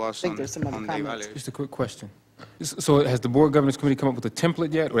recommendations to us on the evaluation. Just a quick question. So has the Board Governance Committee come up with a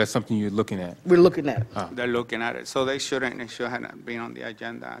template yet, or that's something you're looking at? We're looking at it. They're looking at it. So it should have been on the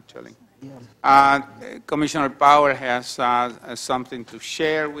agenda, actually. Yeah. Commissioner Power has something to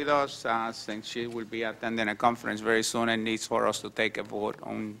share with us, since she will be attending a conference very soon and needs for us to take a vote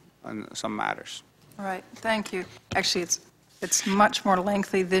on some matters. All right, thank you. Actually, it's much more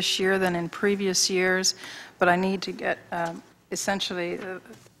lengthy this year than in previous years, but I need to get essentially a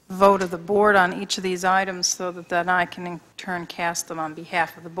vote of the board on each of these items so that then I can in turn cast them on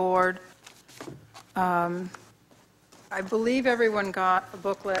behalf of the board. I believe everyone got a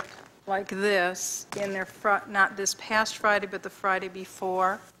booklet like this in their not this past Friday, but the Friday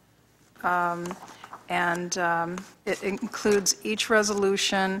before. It includes each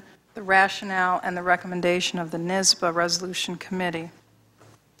resolution, the rationale, and the recommendation of the NISBA Resolution Committee.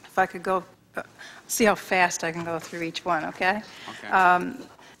 If I could go, see how fast I can go through each one, okay? Okay.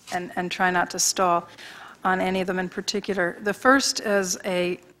 And try not to stall on any of them in particular. The first is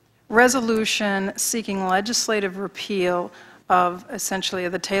a resolution seeking legislative repeal of essentially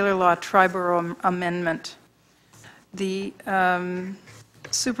the Taylor Law Triborough Amendment. The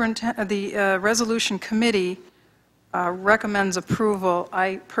Resolution Committee recommends approval.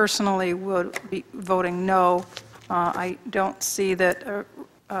 I personally would be voting no. I don't see that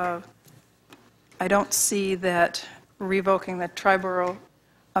revoking the Triborough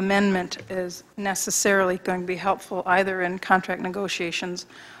Amendment is necessarily going to be helpful either in contract negotiations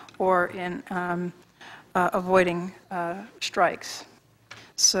or in avoiding strikes.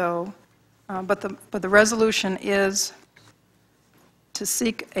 So, but the resolution is to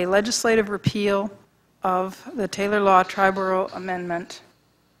seek a legislative repeal of the Taylor Law Triborough Amendment,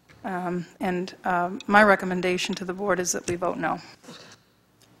 and my recommendation to the board is that we vote no.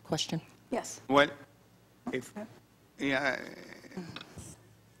 Question? Yes. Well,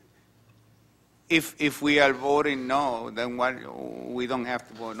 if we are voting no, then we don't have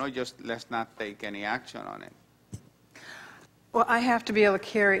to vote no, just let's not take any action on it. Well, I have to be able to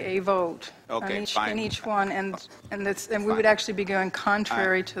carry a vote Okay, in each one, and we would actually be going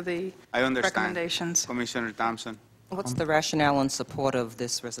contrary to the I understand. recommendations. Commissioner Thompson. What's the rationale in support of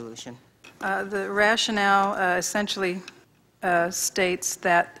this resolution? The rationale essentially states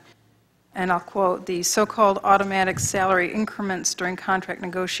that, and I'll quote, the so-called automatic salary increments during contract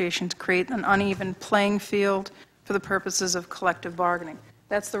negotiations create an uneven playing field for the purposes of collective bargaining.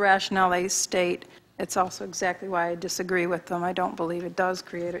 That's the rationale they state. It's also exactly why I disagree with them. I don't believe it does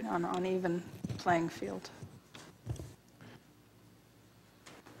create an uneven playing field.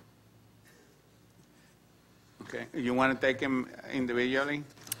 Okay. You want to take him individually?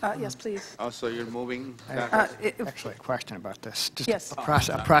 Yes, please. Also, you're moving? I have actually a question about this. Just Yes.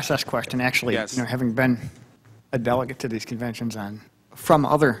 a process question, actually. Yes. Having been a delegate to these conventions from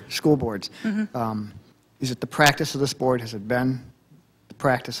other school boards, is it the practice of this board, has it been the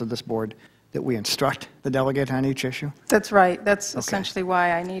practice of this board that we instruct the delegate on each issue? That's right. That's Okay. essentially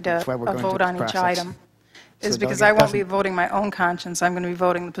why I need a That's why we're going through vote this on each process. item, So is the because delegate I won't be doesn't- voting my own conscience. I'm going to be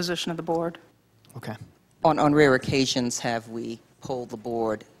voting the position of the board. Okay. On rare occasions, have we polled the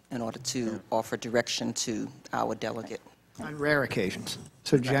board in order to offer direction to our delegate? On rare occasions.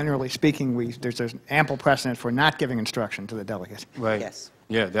 So generally speaking, there's an ample precedent for not giving instruction to the delegate. Right. Yes.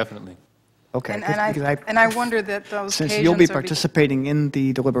 Yeah, definitely. Okay. And because I wonder that those Since occasions you'll be are participating in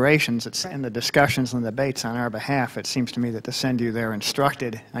the deliberations, in the discussions and the debates on our behalf, it seems to me that to send you there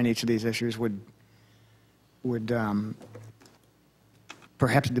instructed on each of these issues would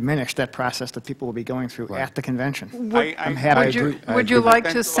perhaps diminish that process that people will be going through at the convention. I'm happy. Would you like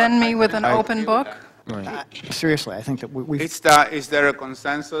to send me with an open book? Seriously, I think that we Is there a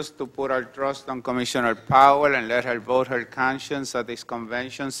consensus to put our trust on Commissioner Powell and let her vote her conscience at this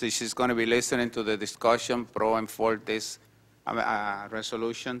convention, since she's going to be listening to the discussion pro and for these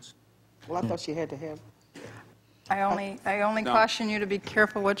resolutions? Well, I thought she had to have, I only No. caution you to be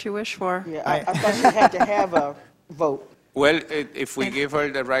careful what you wish for. yeah, I thought she had to have a vote. Well, if we give her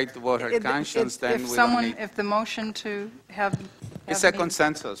the right to vote her conscience, then we don't need... If the motion to have... It's a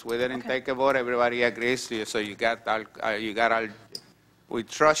consensus. We didn't take a vote. Everybody agrees to you, so you got all, we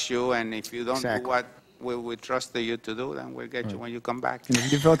trust you, and if you don't do what we trusted you to do, then we'll get you when you come back. And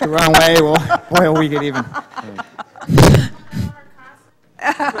if you vote the wrong way, boy, we get even.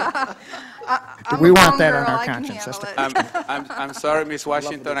 We want that on our conscience. That's the- I'm sorry, Ms.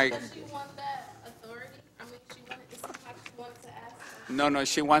 Washington, No,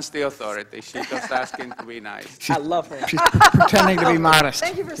 she wants the authority. She's just asking to be nice. I love her. She's pretending to be modest.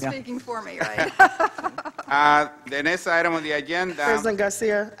 Thank you for Yeah. speaking for me, right? The next item on the agenda... President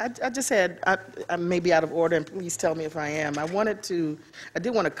Garcia, I just had, I may be out of order, and please tell me if I am. I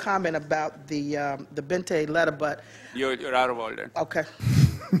did want to comment about the Bente letter, but... You're out of order. Okay.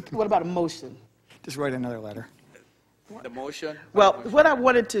 What about a motion? Just write another letter. The motion? Well, what I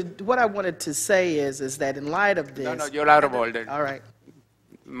wanted to say is that in light of this... No, you're out of order. All right.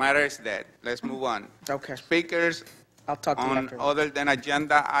 Matter is dead. Let's move on. Okay. Speakers, I'll talk to you on after. other than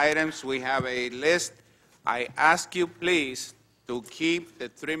agenda items, we have a list. I ask you, please, to keep the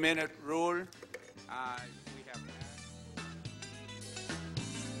 3-minute rule. We have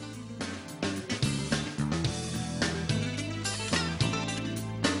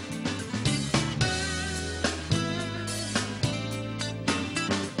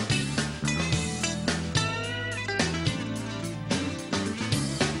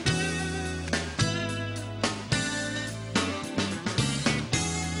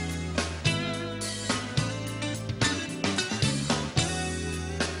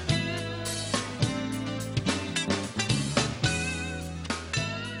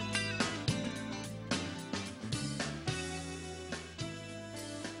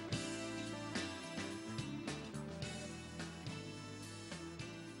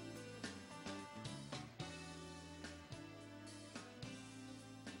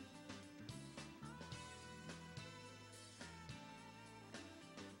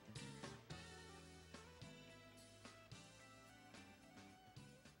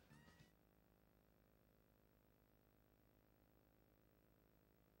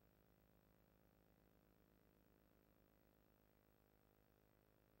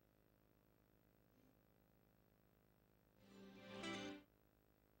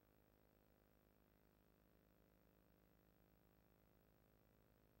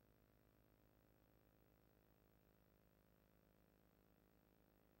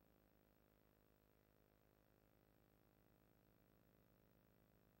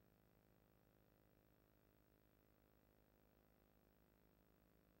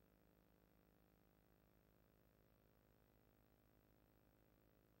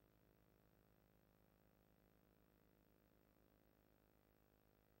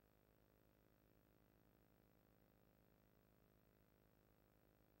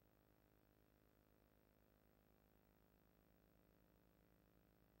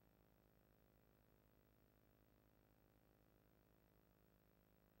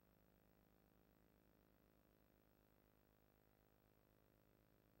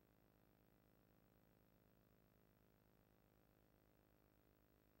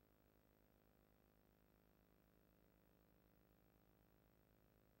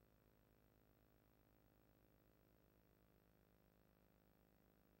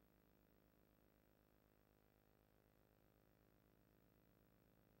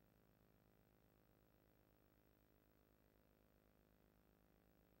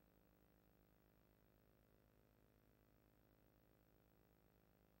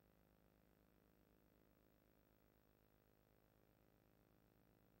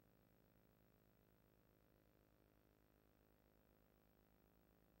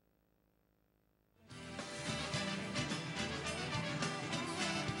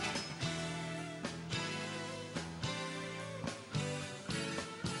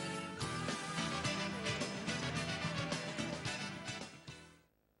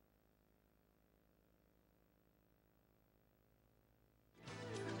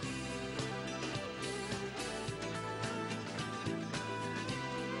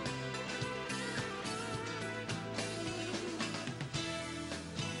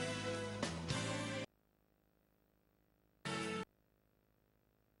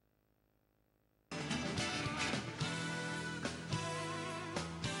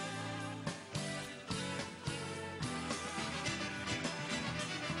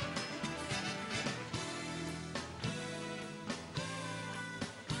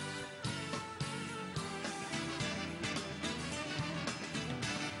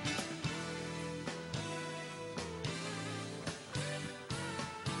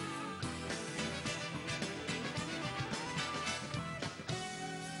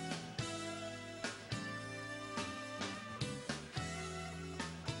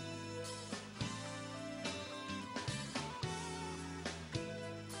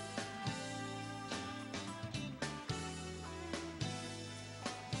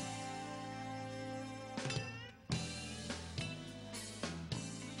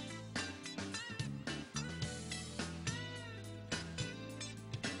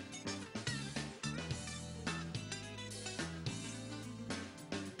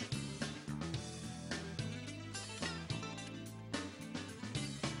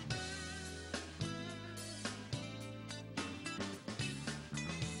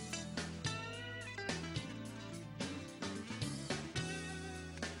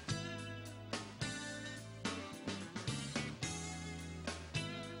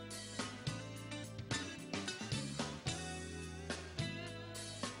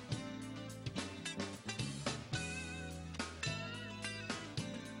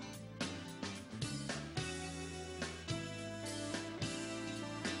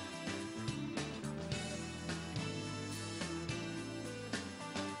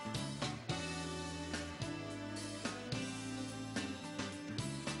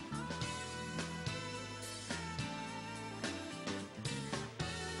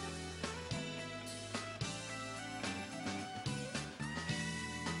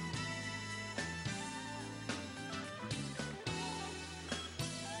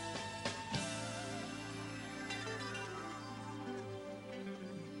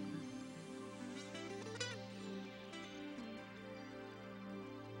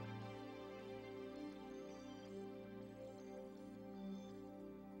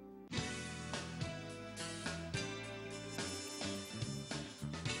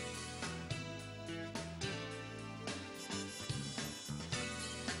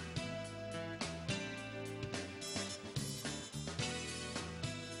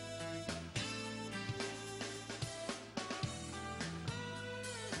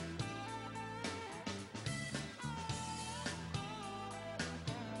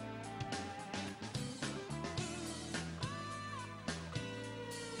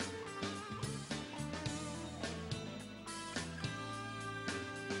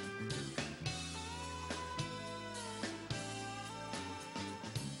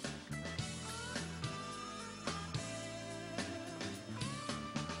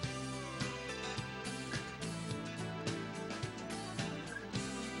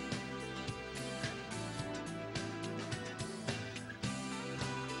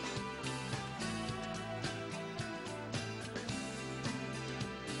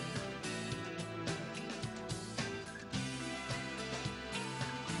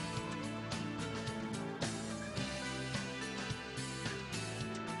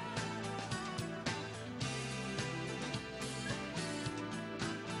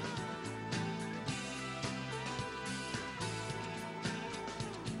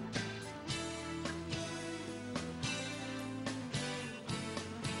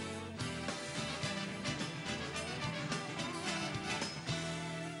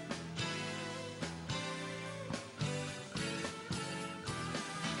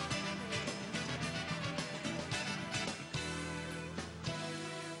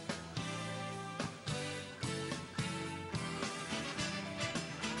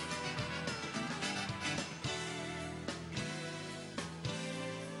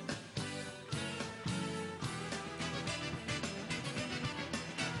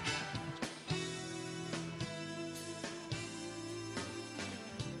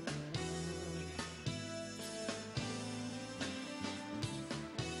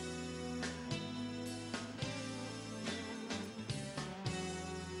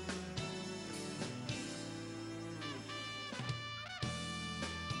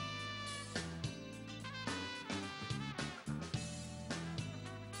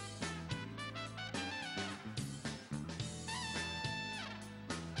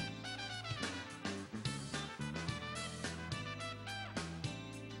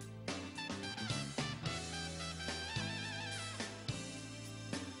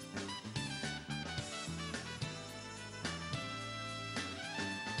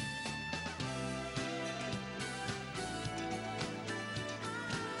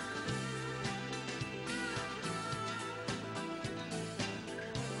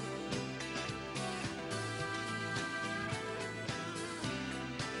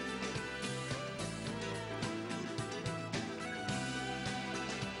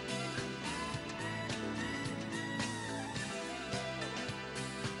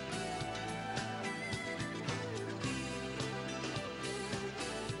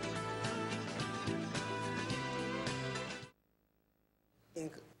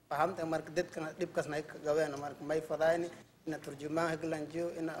fahamta marka dadkana dhibkaasna ay ka gabeen marka may fadaayni ina turjumaan haglanjo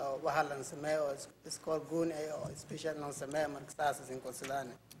ina waxa lan sameeyo oo iskool gooni ay oo special lan sameeyo marka saas in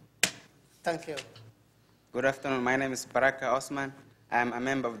considerane. Thank you. Good afternoon. My name is Baraka Osman. I am a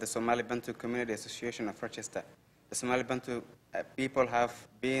member of the Somali Bantu Community Association of Rochester. The Somali Bantu people have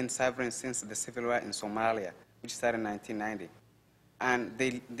been suffering since the civil war in Somalia, which started in 1990. And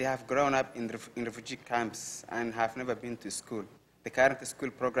they have grown up in refugee camps and have never been to school. The current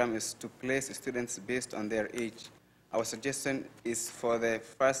school program is to place students based on their age. Our suggestion is for the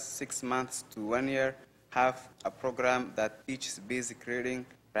first 6 months to 1 year, have a program that teaches basic reading,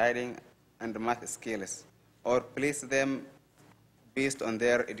 writing, and math skills, or place them based on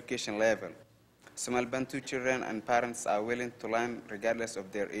their education level. Somali Bantu children and parents are willing to learn regardless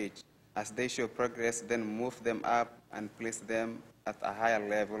of their age. As they show progress, then move them up and place them at a higher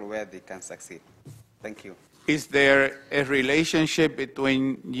level where they can succeed. Thank you. Is there a relationship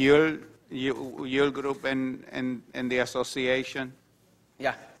between your group and the association?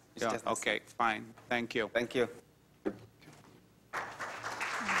 Yeah. Yeah, okay, fine. Thank you. Thank you.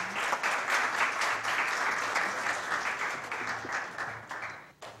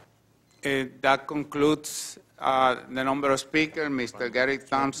 That concludes the number of speakers. Mr. Gary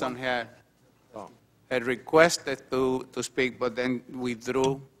Thompson had requested to speak, but then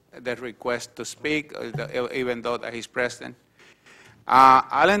withdrew the request to speak, even though that he's present.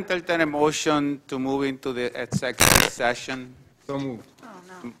 I'll entertain a motion to move into the executive session. So moved.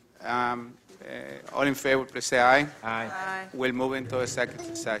 All in favor, please say aye. Aye. Aye. We'll move into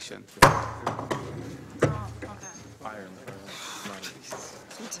executive session.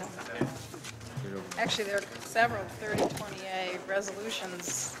 Actually, there are several 3020A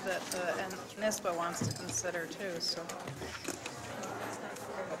resolutions that and NISBA wants to consider too, so.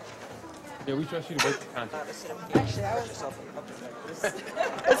 Yeah, we trust you to break the contract. Actually, I was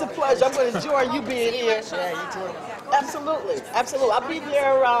It's a pleasure. I'm going to enjoy you being here. Yeah, you too. Absolutely, absolutely. I'll be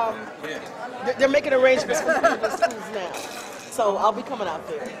there. They're making arrangements for the schools now, so I'll be coming out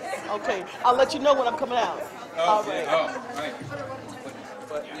there. Okay, I'll let you know when I'm coming out. All right.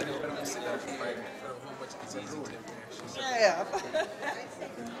 Yeah.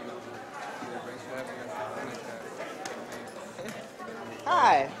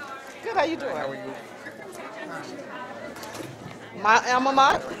 Hi. Good. How you doing? How are you? My alma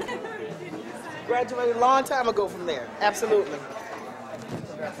mater. Graduated a long time ago from there. Absolutely.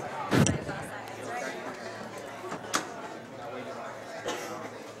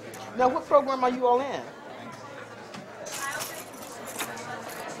 Now, what program are you all in?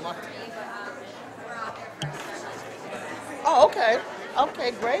 Oh, okay.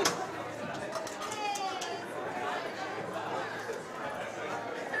 Okay, great.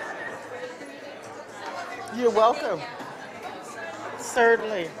 You're welcome.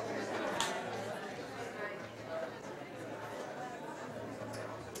 Certainly.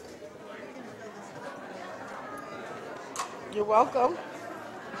 You're welcome.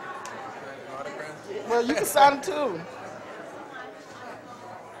 Well, you can sign them too.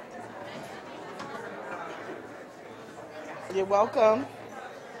 You're welcome.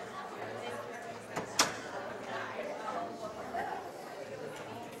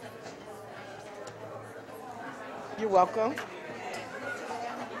 You're welcome.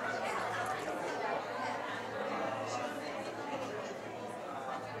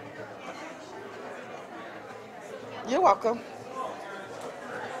 You're welcome.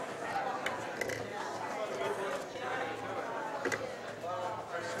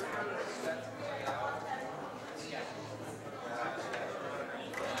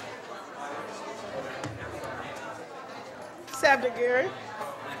 Sabda Gary.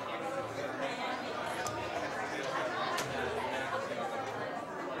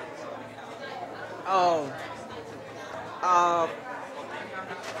 Oh.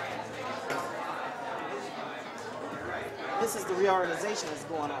 This is the reorganization that's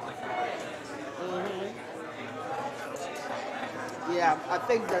going on. Yeah, I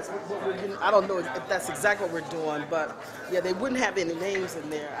think that's what we're doing. I don't know if that's exactly what we're doing, but yeah, they wouldn't have any names in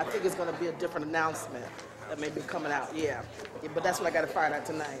there. I think it's going to be a different announcement that may be coming out. Yeah, but that's what I got to find out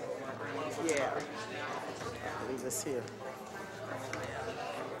tonight. Yeah. I'll leave this here.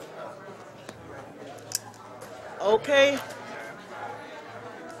 Okay.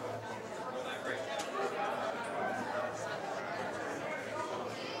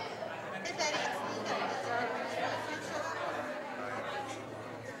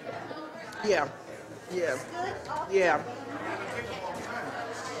 Yeah, yeah, yeah.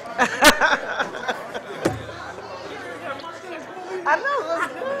 I know, it was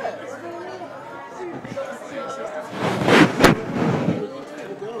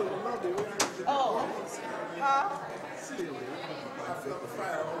good.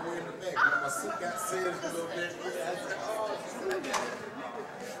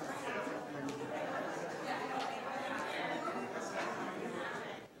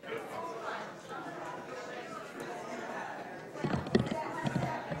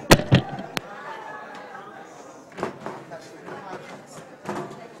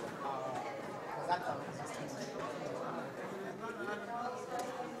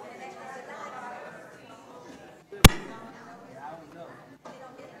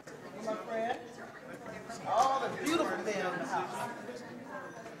 My friend, all the beautiful men in the house.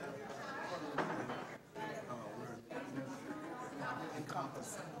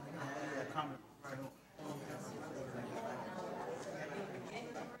 Encompass. Yeah,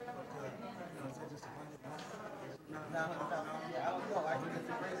 I don't know. I can get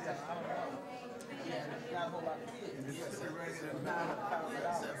the breakdown. I don't know. Yeah, there's not a whole lot of kids.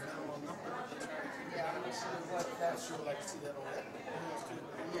 $900,000. Yeah, I'm not sure what that's. Sure, like to see that on that.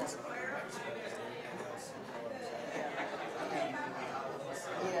 Yes.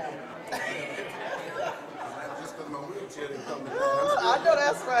 Yeah. Just because my wheelchair didn't come down. I know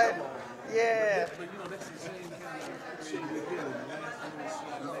that's right. Yeah. But you know, that's the same kind of shit we did in the last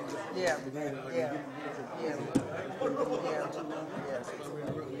one. Yeah. Yeah. Yeah.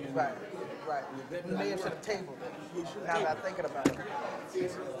 Right. Right. We may have should have tabled it. Now that I'm thinking about it.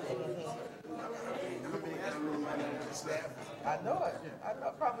 I know it. I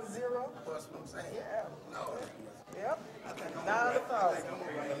know probably zero. That's what I'm saying. Yeah. Yep. 900,000.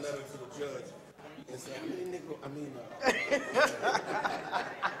 A letter to the judge and say, how many nickel?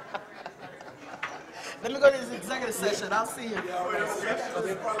 Let me go to this executive session. I'll see you. Yeah, all right.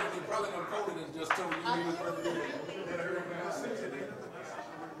 They probably gonna call it and just tell you.